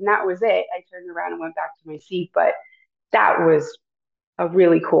gift, and that was it. I turned around and went back to my seat, but that was a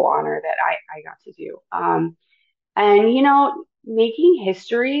really cool honor that I got to do. And making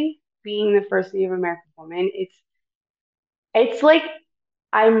history, being the first Native American woman, it's like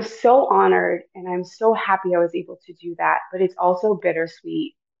I'm so honored and I'm so happy I was able to do that, but it's also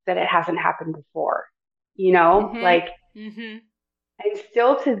bittersweet that it hasn't happened before. Like, Mm-hmm. and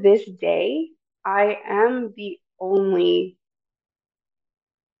still to this day, I am the only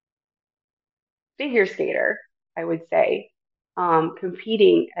figure skater, I would say,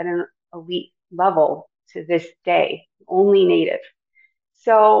 competing at an elite level to this day, only native.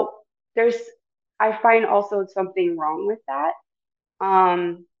 So there's, I find also something wrong with that.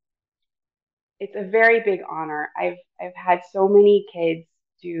 Um, it's a very big honor. I've had so many kids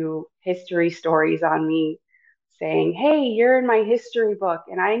do history stories on me saying, hey, you're in my history book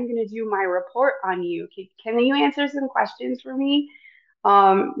and I'm going to do my report on you. Can you answer some questions for me?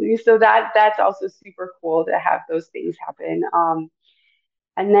 So that's also super cool to have those things happen.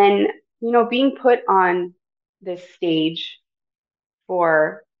 And then, being put on this stage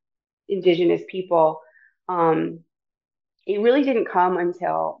for Indigenous people, um, it really didn't come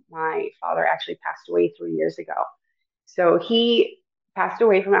until my father actually passed away 3 years ago. So he passed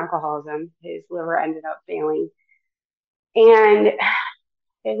away from alcoholism. His liver ended up failing. And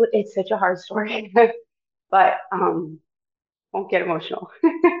it's such a hard story, but won't get emotional.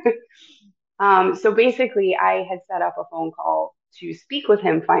 So basically, I had set up a phone call to speak with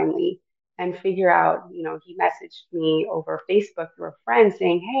him finally and figure out, he messaged me over Facebook through a friend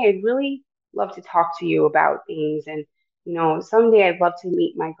saying, hey, I'd really love to talk to you about things. And, someday I'd love to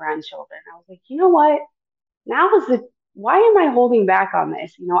meet my grandchildren. I was like, you know what? Now is the, why am I holding back on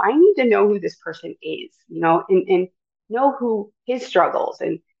this? I need to know who this person is, and know who his struggles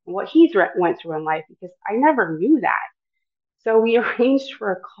and what he's went through in life because I never knew that. So we arranged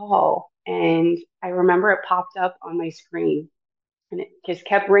for a call, and I remember it popped up on my screen, and it just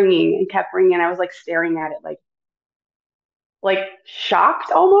kept ringing and kept ringing. I was like staring at it, like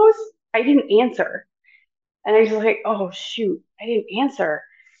shocked almost. I didn't answer, and I was like, "Oh shoot, I didn't answer."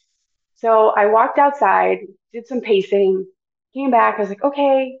 So I walked outside, did some pacing, came back. I was like,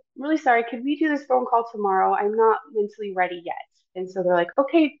 "Okay, I'm really sorry. Could we do this phone call tomorrow? I'm not mentally ready yet." And so they're like,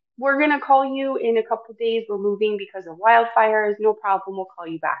 "Okay, we're gonna call you in a couple days. We're moving because of wildfires. No problem. We'll call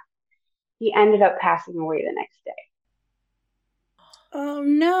you back." He ended up passing away the next day. Oh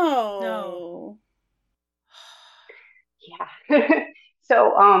No. no. Yeah.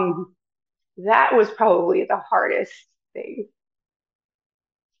 So that was probably the hardest thing.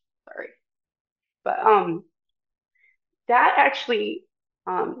 Sorry. But that actually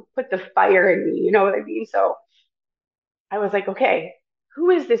put the fire in me, you know what I mean? So I was like, okay, who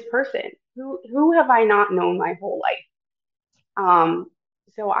is this person? Who have I not known my whole life? Um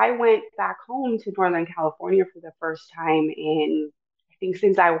so I went back home to Northern California for the first time in, I think,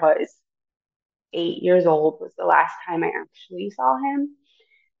 since I was 8 years old was the last time I actually saw him.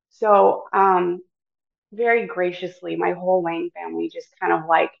 So, very graciously, my whole Lang family just kind of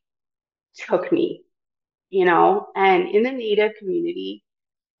like took me, and in the Native community,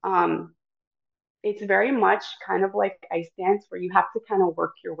 um, it's very much kind of like ice dance where you have to kind of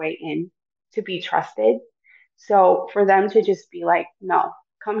work your way in to be trusted. So for them to just be like, no,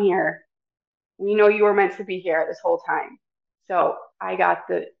 come here. We know you were meant to be here this whole time. So I got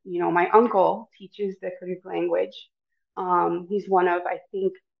my uncle teaches the Karuk language. He's one of, I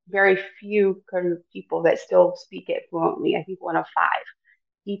think, very few Karuk people that still speak it fluently. I think one of five.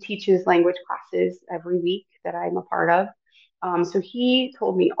 He teaches language classes every week that I'm a part of. So he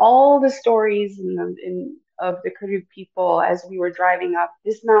told me all the stories of the Karuk people as we were driving up.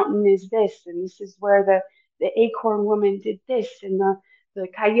 This mountain is this, and this is where the acorn woman did this, and the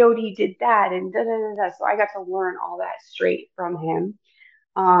coyote did that, and da da da da. So I got to learn all that straight from him.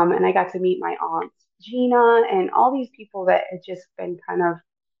 And I got to meet my aunt Gina and all these people that had just been kind of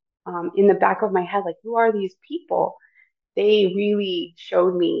in the back of my head, like, who are these people? They really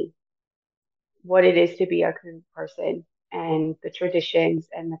showed me what it is to be a Kru person and the traditions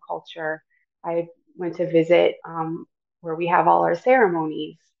and the culture. I went to visit where we have all our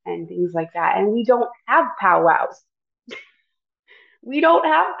ceremonies and things like that. And we don't have powwows. We don't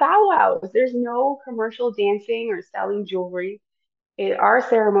have powwows. There's no commercial dancing or selling jewelry. Our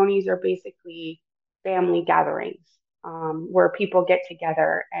ceremonies are basically family gatherings where people get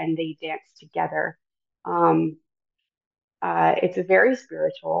together and they dance together. Um, it's a very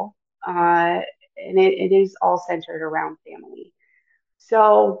spiritual, and it is all centered around family.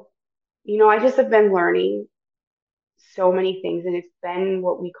 So, I just have been learning so many things, and it's been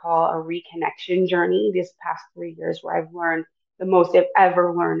what we call a reconnection journey this past 3 years where I've learned the most I've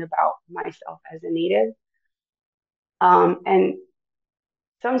ever learned about myself as a Native. And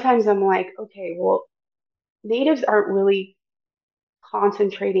sometimes I'm like, okay, well, Natives aren't really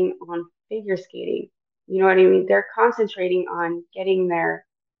concentrating on figure skating. You know what I mean? They're concentrating on getting their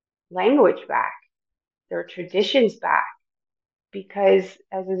language back, their traditions back, because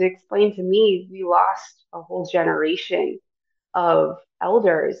as is explained to me, we lost a whole generation of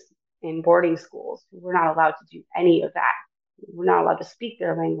elders in boarding schools who were not allowed to do any of that. We're not allowed to speak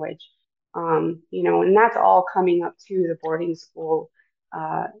their language. And that's all coming up to the boarding school.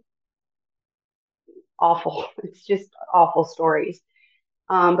 Uh, Awful. It's just awful stories.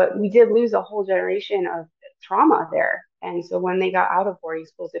 But we did lose a whole generation of trauma there. And so when they got out of boarding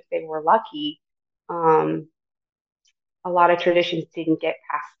schools, if they were lucky, um, a lot of traditions didn't get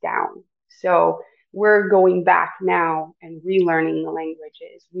passed down. So we're going back now and relearning the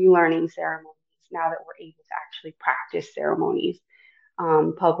languages, relearning ceremonies now that we're able to actually practice ceremonies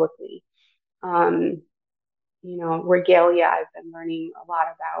publicly. Um, regalia, I've been learning a lot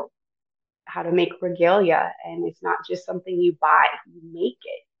about how to make regalia, and it's not just something you buy, you make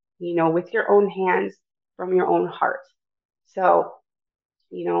it, with your own hands from your own heart. So,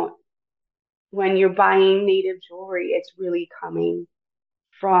 you know, when you're buying native jewelry, it's really coming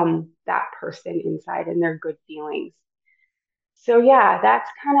from that person inside and their good feelings. So, yeah, that's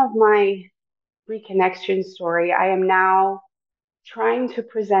kind of my reconnection story. I am now trying to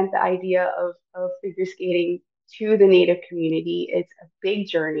present the idea of figure skating to the Native community. It's a big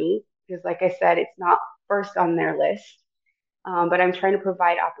journey because, like I said, it's not first on their list. But I'm trying to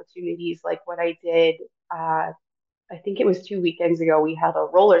provide opportunities like what I did. I think it was 2 weekends ago. We had a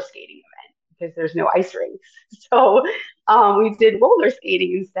roller skating event because there's no ice rinks. So we did roller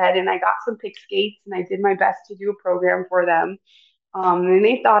skating instead, and I got some pick skates and I did my best to do a program for them. And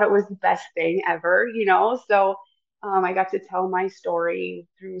they thought it was the best thing ever. So I got to tell my story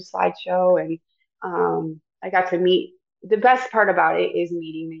through slideshow, and I got to meet. The best part about it is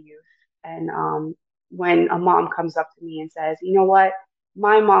meeting the youth. And when a mom comes up to me and says, "You know what?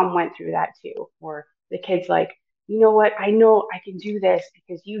 My mom went through that too," or the kid's like, "You know what? I know I can do this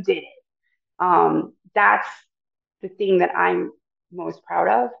because you did it." That's the thing that I'm most proud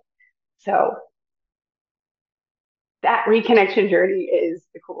of. So that reconnection journey is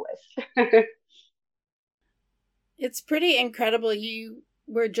the coolest. It's pretty incredible. You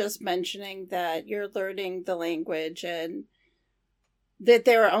were just mentioning that you're learning the language and that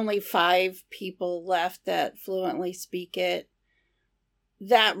there are only 5 people left that fluently speak it.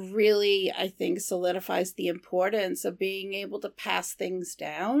 That really, I think, solidifies the importance of being able to pass things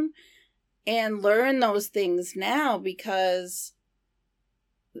down and learn those things now, because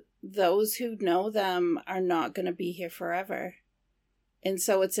those who know them are not going to be here forever. And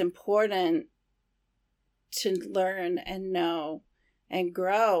so it's important to learn and know and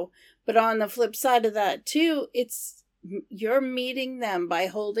grow. But on the flip side of that too, you're meeting them by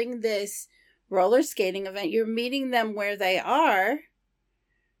holding this roller skating event. You're meeting them where they are.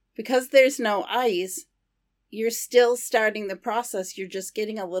 Because there's no ice, you're still starting the process. You're just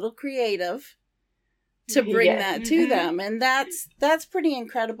getting a little creative to bring Yes. that to them. And that's pretty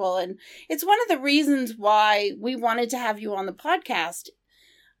incredible. And it's one of the reasons why we wanted to have you on the podcast.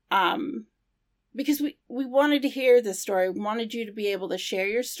 Because we wanted to hear this story. We wanted you to be able to share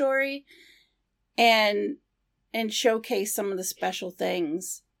your story and showcase some of the special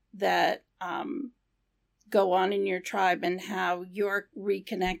things that go on in your tribe and how you're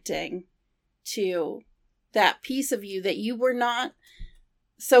reconnecting to that piece of you that you were not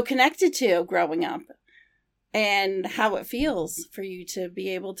so connected to growing up, and how it feels for you to be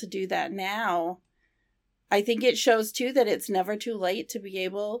able to do that now. I think it shows too that it's never too late to be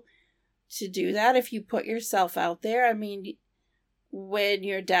able to do that if you put yourself out there. I mean, when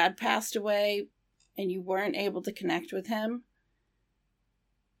your dad passed away and you weren't able to connect with him,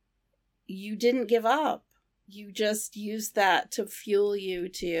 you didn't give up. You just used that to fuel you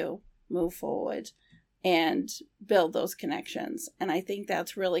to move forward and build those connections. And I think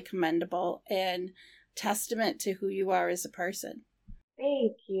that's really commendable and testament to who you are as a person.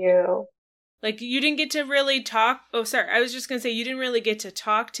 Thank you. Like, you didn't get to really talk. Oh, sorry. I was just going to say, you didn't really get to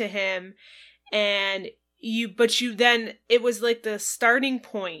talk to him, but you then, it was like the starting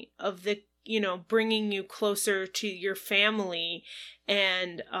point of the, bringing you closer to your family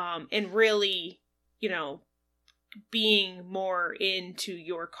and really, being more into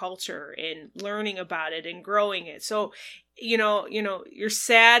your culture and learning about it and growing it. So, you're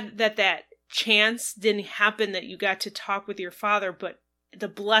sad that chance didn't happen, that you got to talk with your father, but the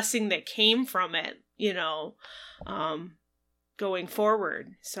blessing that came from it, going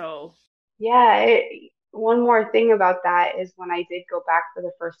forward. So, Yeah, one more thing about that is when I did go back for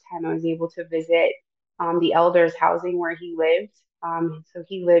the first time, I was able to visit the elders' housing where he lived. So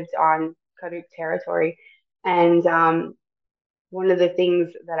he lived on Karuk territory. And one of the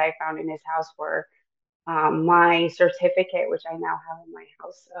things that I found in his house were my certificate, which I now have in my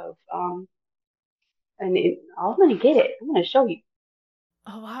house I'm going to get it. I'm going to show you.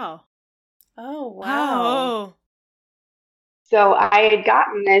 oh, wow. Oh, wow. Oh. So I had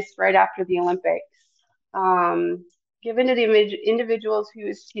gotten this right after the Olympics, given to the individuals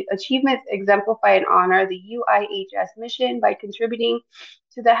whose achievements exemplify and honor the UIHS mission by contributing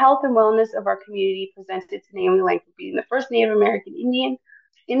to the health and wellness of our community, presented to Naomi Lang for being the first Native American Indian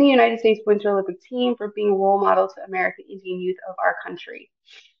in the United States Winter Olympic team, for being a role model to American Indian youth of our country.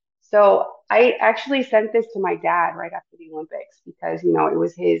 So I actually sent this to my dad right after the Olympics because, it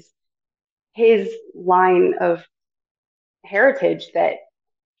was his line of heritage that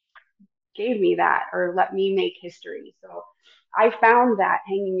gave me that or let me make history. So I found that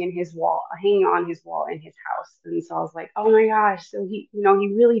hanging on his wall in his house. And so I was like, oh my gosh. So he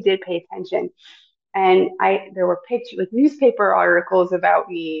really did pay attention. And there were pictures, like newspaper articles about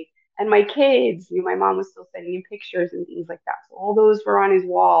me and my kids. My mom was still sending him pictures and things like that. So all those were on his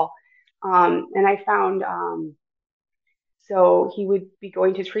wall. And I found, so he would be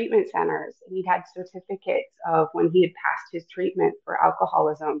going to treatment centers and he'd had certificates of when he had passed his treatment for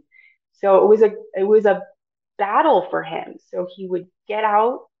alcoholism. So it was a battle for him. So he would get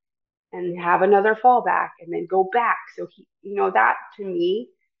out and have another fallback and then go back. So that to me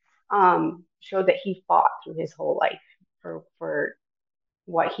showed that he fought through his whole life for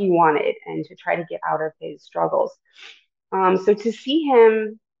what he wanted and to try to get out of his struggles. So to see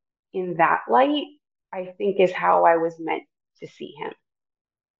him in that light, I think is how I was meant to see him,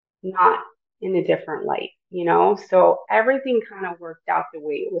 not in a different light. So everything kind of worked out the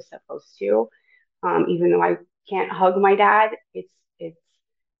way it was supposed to. Even though I can't hug my dad, it's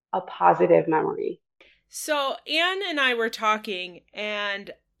a positive memory. So Anne and I were talking,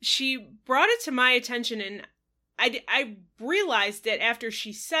 and she brought it to my attention, and I realized that after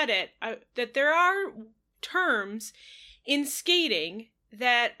she said it, that there are terms in skating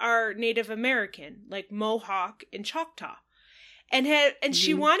that are Native American, like Mohawk and Choctaw. And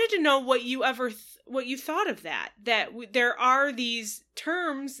she wanted to know what you thought of that. There are these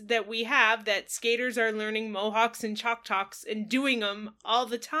terms that we have that skaters are learning Mohawks and Choctaws and doing them all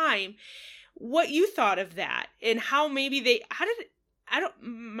the time. What you thought of that, and how maybe how did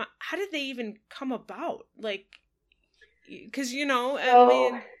they even come about? Like, because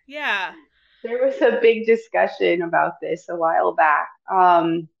yeah. There was a big discussion about this a while back.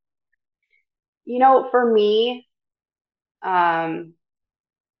 For me, um,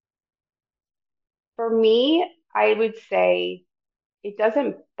 I would say it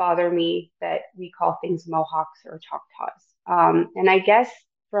doesn't bother me that we call things Mohawks or Choctaws. And I guess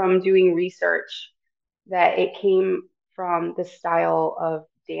from doing research that it came from the style of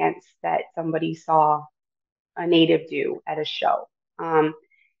dance that somebody saw a native do at a show.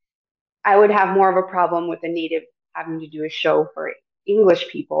 I would have more of a problem with a native having to do a show for English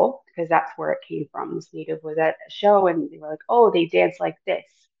people because that's where it came from. This native was at a show and they were like, oh, they dance like this.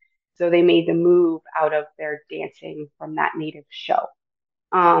 So they made the move out of their dancing from that native show.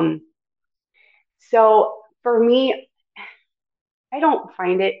 Um, so for me, I don't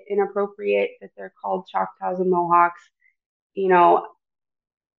find it inappropriate that they're called Choctaws and Mohawks. You know,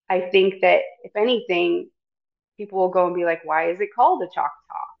 I think that if anything, people will go and be like, why is it called a Choctaw?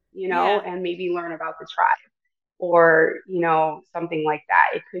 Yeah. And maybe learn about the tribe or, something like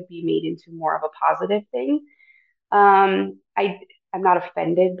that. It could be made into more of a positive thing. I'm not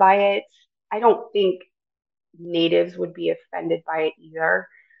offended by it. I don't think natives would be offended by it either.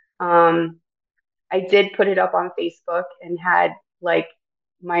 Um, I did put it up on Facebook and had like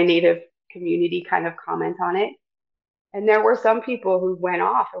my native community kind of comment on it. And there were some people who went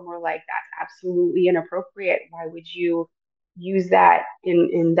off and were like, that's absolutely inappropriate. Why would you use that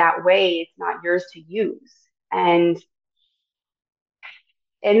in that way? It's not yours to use. And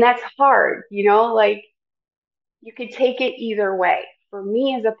that's hard, like you could take it either way. For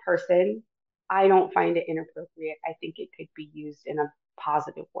me as a person, I don't find it inappropriate. I think it could be used in a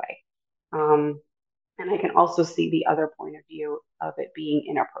positive way. And I can also see the other point of view of it being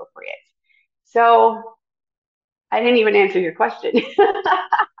inappropriate. So I didn't even answer your question.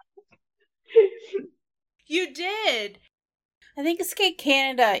 You did. I think Skate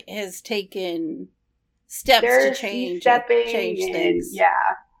Canada has taken steps to There's stepping change and things.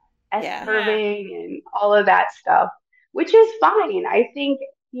 S Yeah. curving and all of that stuff, which is fine. I think,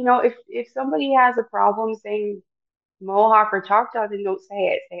 if somebody has a problem saying Mohawk or Choctaw, then don't say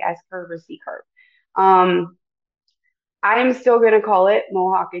it. Say S curve or C curve. I'm still going to call it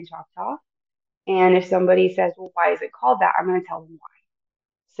Mohawk and Choctaw. And if somebody says, well, why is it called that? I'm going to tell them why.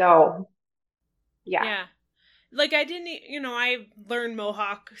 So, yeah. Yeah. Like I didn't, I learned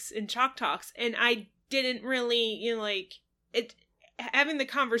Mohawks and Choctaws, and I didn't really, like it having the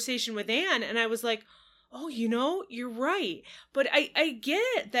conversation with Anne, and I was like, oh, you're right. But I get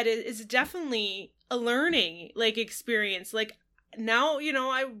it that it is definitely a learning like experience. Like now,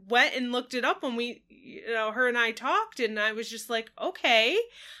 I went and looked it up when we, her and I talked, and I was just like, okay,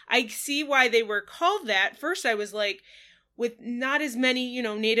 I see why they were called that. First, I was like, with not as many,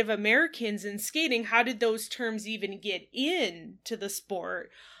 Native Americans in skating, how did those terms even get into the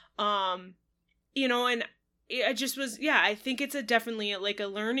sport? And I just was, I think it's definitely like a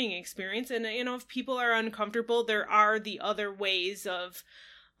learning experience. And, if people are uncomfortable, there are the other ways of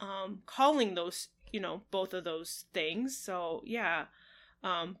calling those, both of those things. So, yeah.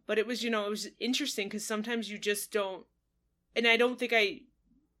 But it was, it was interesting because sometimes you just don't, and I don't think I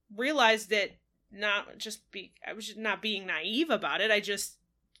realized that I was just not being naive about it. I just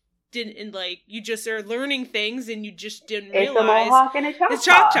didn't, and like, you just are learning things and you just didn't realize. It's a Mohawk and a Choctaw. It's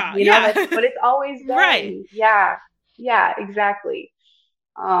Choctaw, that's what it's always been. Right. Yeah. Yeah, exactly.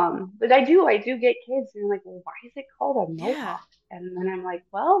 But I do get kids who are like, well, why is it called a Mohawk? Yeah. And then I'm like,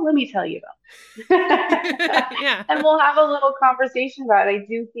 well, let me tell you about it. Yeah. And we'll have a little conversation about it. I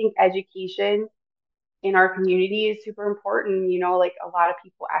do think education in our community is super important. Like a lot of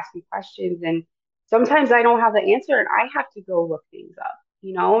people ask me questions and sometimes I don't have the answer and I have to go look things up,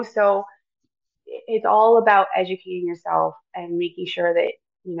 So it's all about educating yourself and making sure that,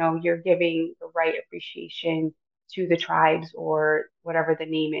 you're giving the right appreciation to the tribes or whatever the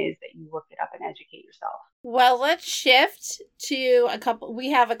name is that you look it up and educate yourself. Well, let's shift to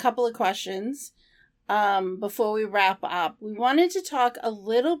we have a couple of questions before we wrap up. We wanted to talk a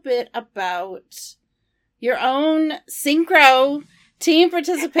little bit about your own synchro team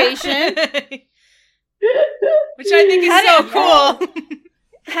participation. Which I think is so cool.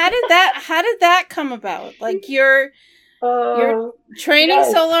 How did that come about? Like you're training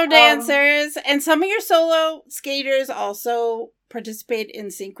solo dancers and some of your solo skaters also participate in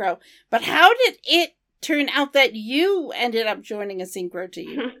synchro. But how did it turn out that you ended up joining a synchro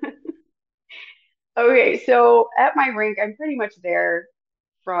team? Okay, so at my rink, I'm pretty much there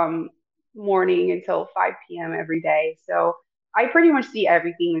from morning until 5 p.m. every day. So I pretty much see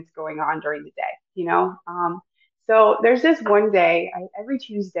everything that's going on during the day, So there's this one day, every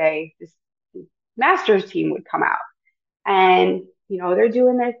Tuesday, this master's team would come out and, they're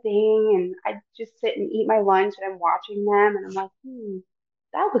doing their thing and I just sit and eat my lunch and I'm watching them and I'm like,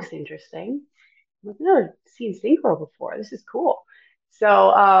 that looks interesting. I've never seen synchro before. This is cool.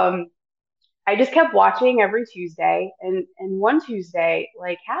 So I just kept watching every Tuesday and one Tuesday,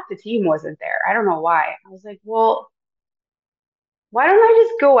 like half the team wasn't there. I don't know why. I was like, well, why don't I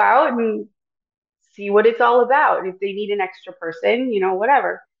just go out and see what it's all about? If they need an extra person,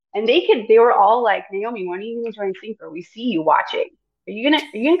 whatever. And they were all like, Naomi, when are you gonna join synchro? We see you watching. Are you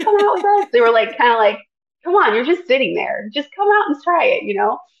gonna come out with us? They were like kind of like, come on, you're just sitting there. Just come out and try it,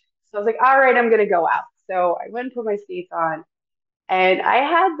 So I was like, all right, I'm gonna go out. So I went and put my skates on and I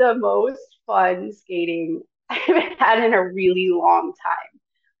had the most fun skating I've had in a really long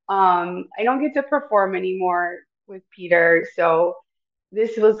time. I don't get to perform anymore with Peter, so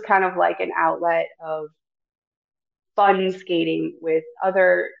this was kind of like an outlet of fun skating with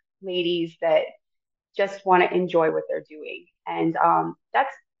other ladies that just want to enjoy what they're doing. And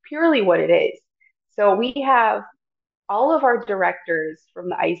that's purely what it is. So we have all of our directors from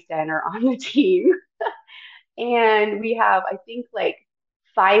the Ice Den are on the team. And we have, I think, like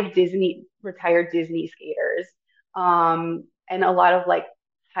 5 retired Disney skaters, and a lot of like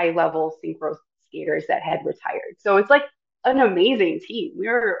high level synchro skaters that had retired. So it's like an amazing team.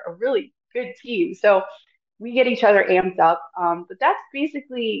 We're a really good team. So we get each other amped up. But that's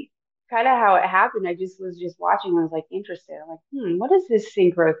basically kind of how it happened. I was just watching. I was like interested. I'm like, what is this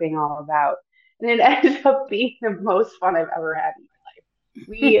synchro thing all about? And it ended up being the most fun I've ever had in my life.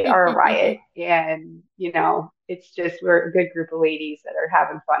 We are a riot, and it's just we're a good group of ladies that are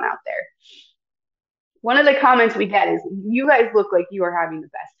having fun out there. One of the comments we get is, "You guys look like you are having the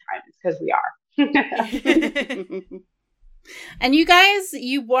best time." It's because we are. And you guys,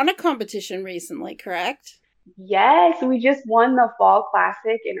 you won a competition recently, correct? Yes, we just won the Fall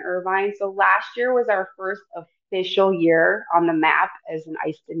Classic in Irvine. So last year was our first official year on the map as an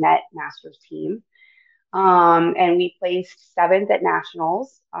Ice to Net Masters team. And we placed 7th at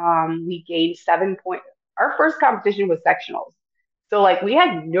nationals. We gained 7 points. Our first competition was sectionals. So like we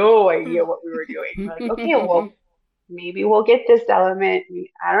had no idea what we were doing. We're like, okay, well, maybe we'll get this element.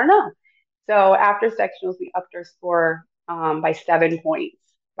 I don't know. So after sectionals, we upped our score by 7 points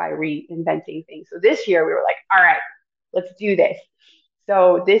by reinventing things. So this year we were like, all right, let's do this.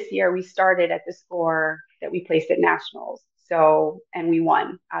 So this year we started at the score that we placed at nationals. So, and we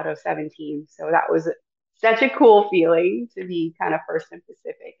won out of 17. So that was such a cool feeling to be kind of first in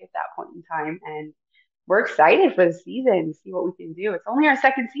Pacific at that point in time. And we're excited for the season, see what we can do. It's only our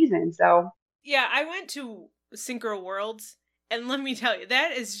second season, so. Yeah, I went to Synchro Worlds, and let me tell you,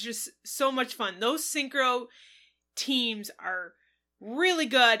 that is just so much fun. Those synchro teams are really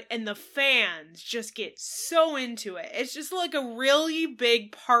good, and the fans just get so into it. It's just like a really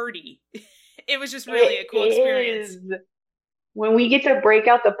big party. It was just really a cool experience. when we get to break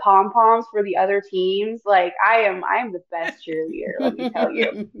out the pom-poms for the other teams, like I'm the best cheerleader, let me tell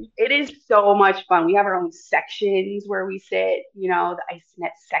you. It is so much fun. We have our own sections where we sit, the ice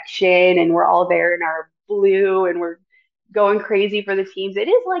net section, and we're all there in our blue and we're going crazy for the teams. It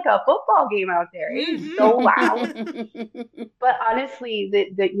is like a football game out there. It is so loud. But honestly,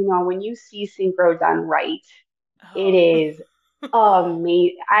 when you see synchro done right, it is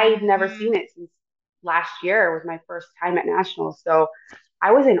amazing. I've never seen it since last year. It was my first time at nationals, so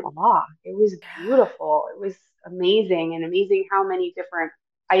I was in awe. It was beautiful. It was amazing, and amazing how many different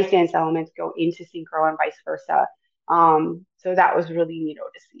ice dance elements go into synchro and vice versa. So that was really neat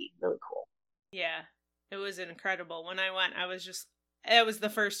to see. Really cool. Yeah, it was incredible. When I went, it was the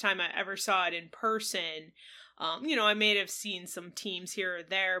first time I ever saw it in person. I may have seen some teams here or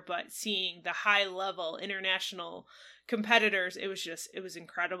there, but seeing the high level international competitors, it was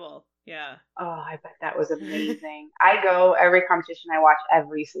incredible. Yeah. Oh, I bet that was amazing. I go every competition, I watch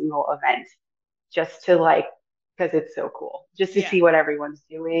every single event just to because it's so cool, just to see what everyone's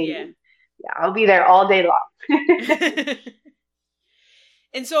doing. Yeah. And I'll be there all day long.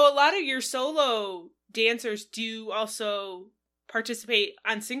 And so a lot of your solo dancers do also participate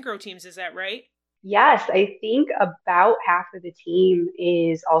on synchro teams, is that right? Yes, I think about half of the team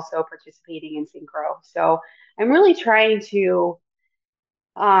is also participating in synchro. So I'm really trying to,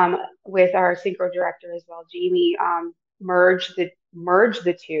 with our synchro director as well, Jamie, merge the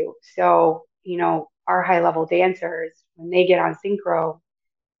two. So, our high level dancers, when they get on synchro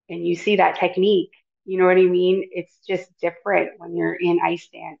and you see that technique, you know what I mean? It's just different when you're in ice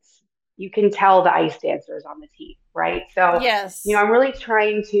dance. You can tell the ice dancers on the team, right? So, yes, I'm really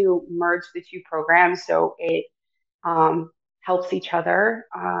trying to merge the two programs so it helps each other,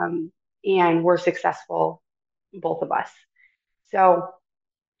 and we're successful, both of us. So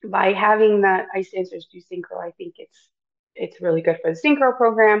by having the ice dancers do synchro, I think it's really good for the synchro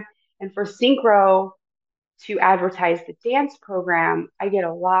program, and for synchro to advertise the dance program. I get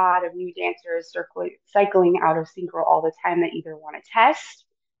a lot of new dancers cycling out of synchro all the time that either want to test,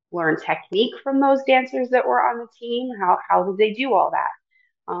 learn technique from those dancers that were on the team. How did they do all that?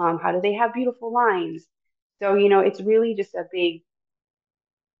 How do they have beautiful lines? So, it's really just a big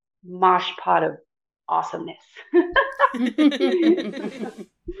mosh pot of awesomeness.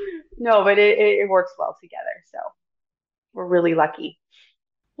 No, but it works well together. So we're really lucky.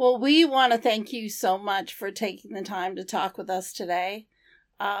 Well, we want to thank you so much for taking the time to talk with us today.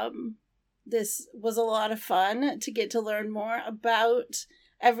 This was a lot of fun to get to learn more about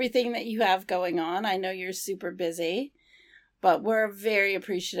everything that you have going on. I know you're super busy, but we're very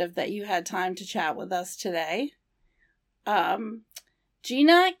appreciative that you had time to chat with us today.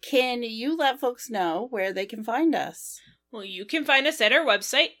 Gina, can you let folks know where they can find us? Well, you can find us at our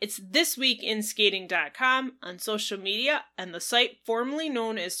website. It's thisweekinskating.com, on social media, and the site formerly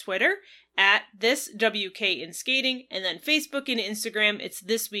known as Twitter at thiswkinskating, and then Facebook and Instagram, it's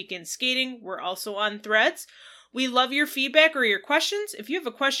This Week in Skating. We're also on Threads. We love your feedback or your questions. If you have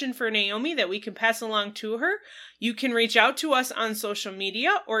a question for Naomi that we can pass along to her, you can reach out to us on social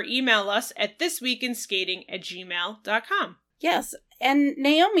media or email us at thisweekinskating@gmail.com. Yes, and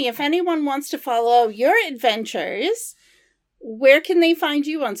Naomi, if anyone wants to follow your adventures, where can they find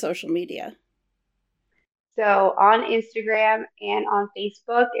you on social media? So on Instagram and on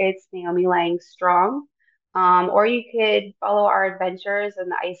Facebook, it's Naomi Lang Strong. Or you could follow our adventures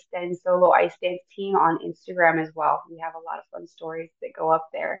and the Ice Den Solo Ice Dance team on Instagram as well. We have a lot of fun stories that go up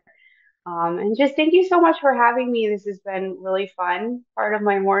there. And just thank you so much for having me. This has been really fun, part of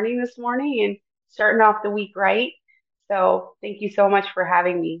my morning this morning and starting off the week right. So thank you so much for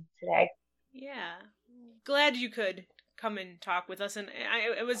having me today. Yeah, glad you could come and talk with us, and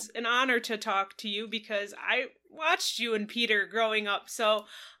it was an honor to talk to you because I watched you and Peter growing up, so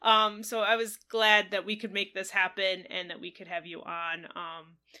I was glad that we could make this happen and that we could have you on.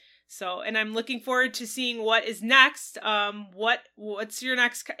 And I'm looking forward to seeing what is next. What's your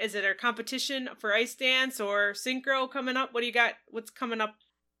next? Is it a competition for ice dance or synchro coming up? What do you got? What's coming up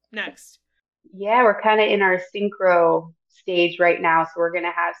next? Yeah, we're kind of in our synchro stage right now, so we're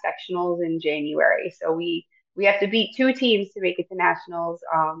gonna have sectionals in January. So we have to beat 2 teams to make it to nationals.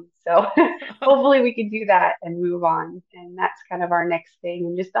 So hopefully we can do that and move on. And that's kind of our next thing.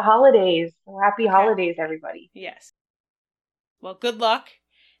 And just the holidays. So happy holidays, everybody. Yes. Well, good luck.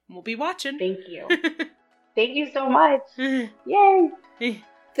 We'll be watching. Thank you. Thank you so much. Yay.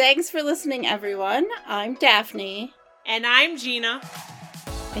 Thanks for listening, everyone. I'm Daphne. And I'm Gina.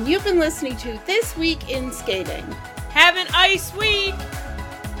 And you've been listening to This Week in Skating. Have an ice week!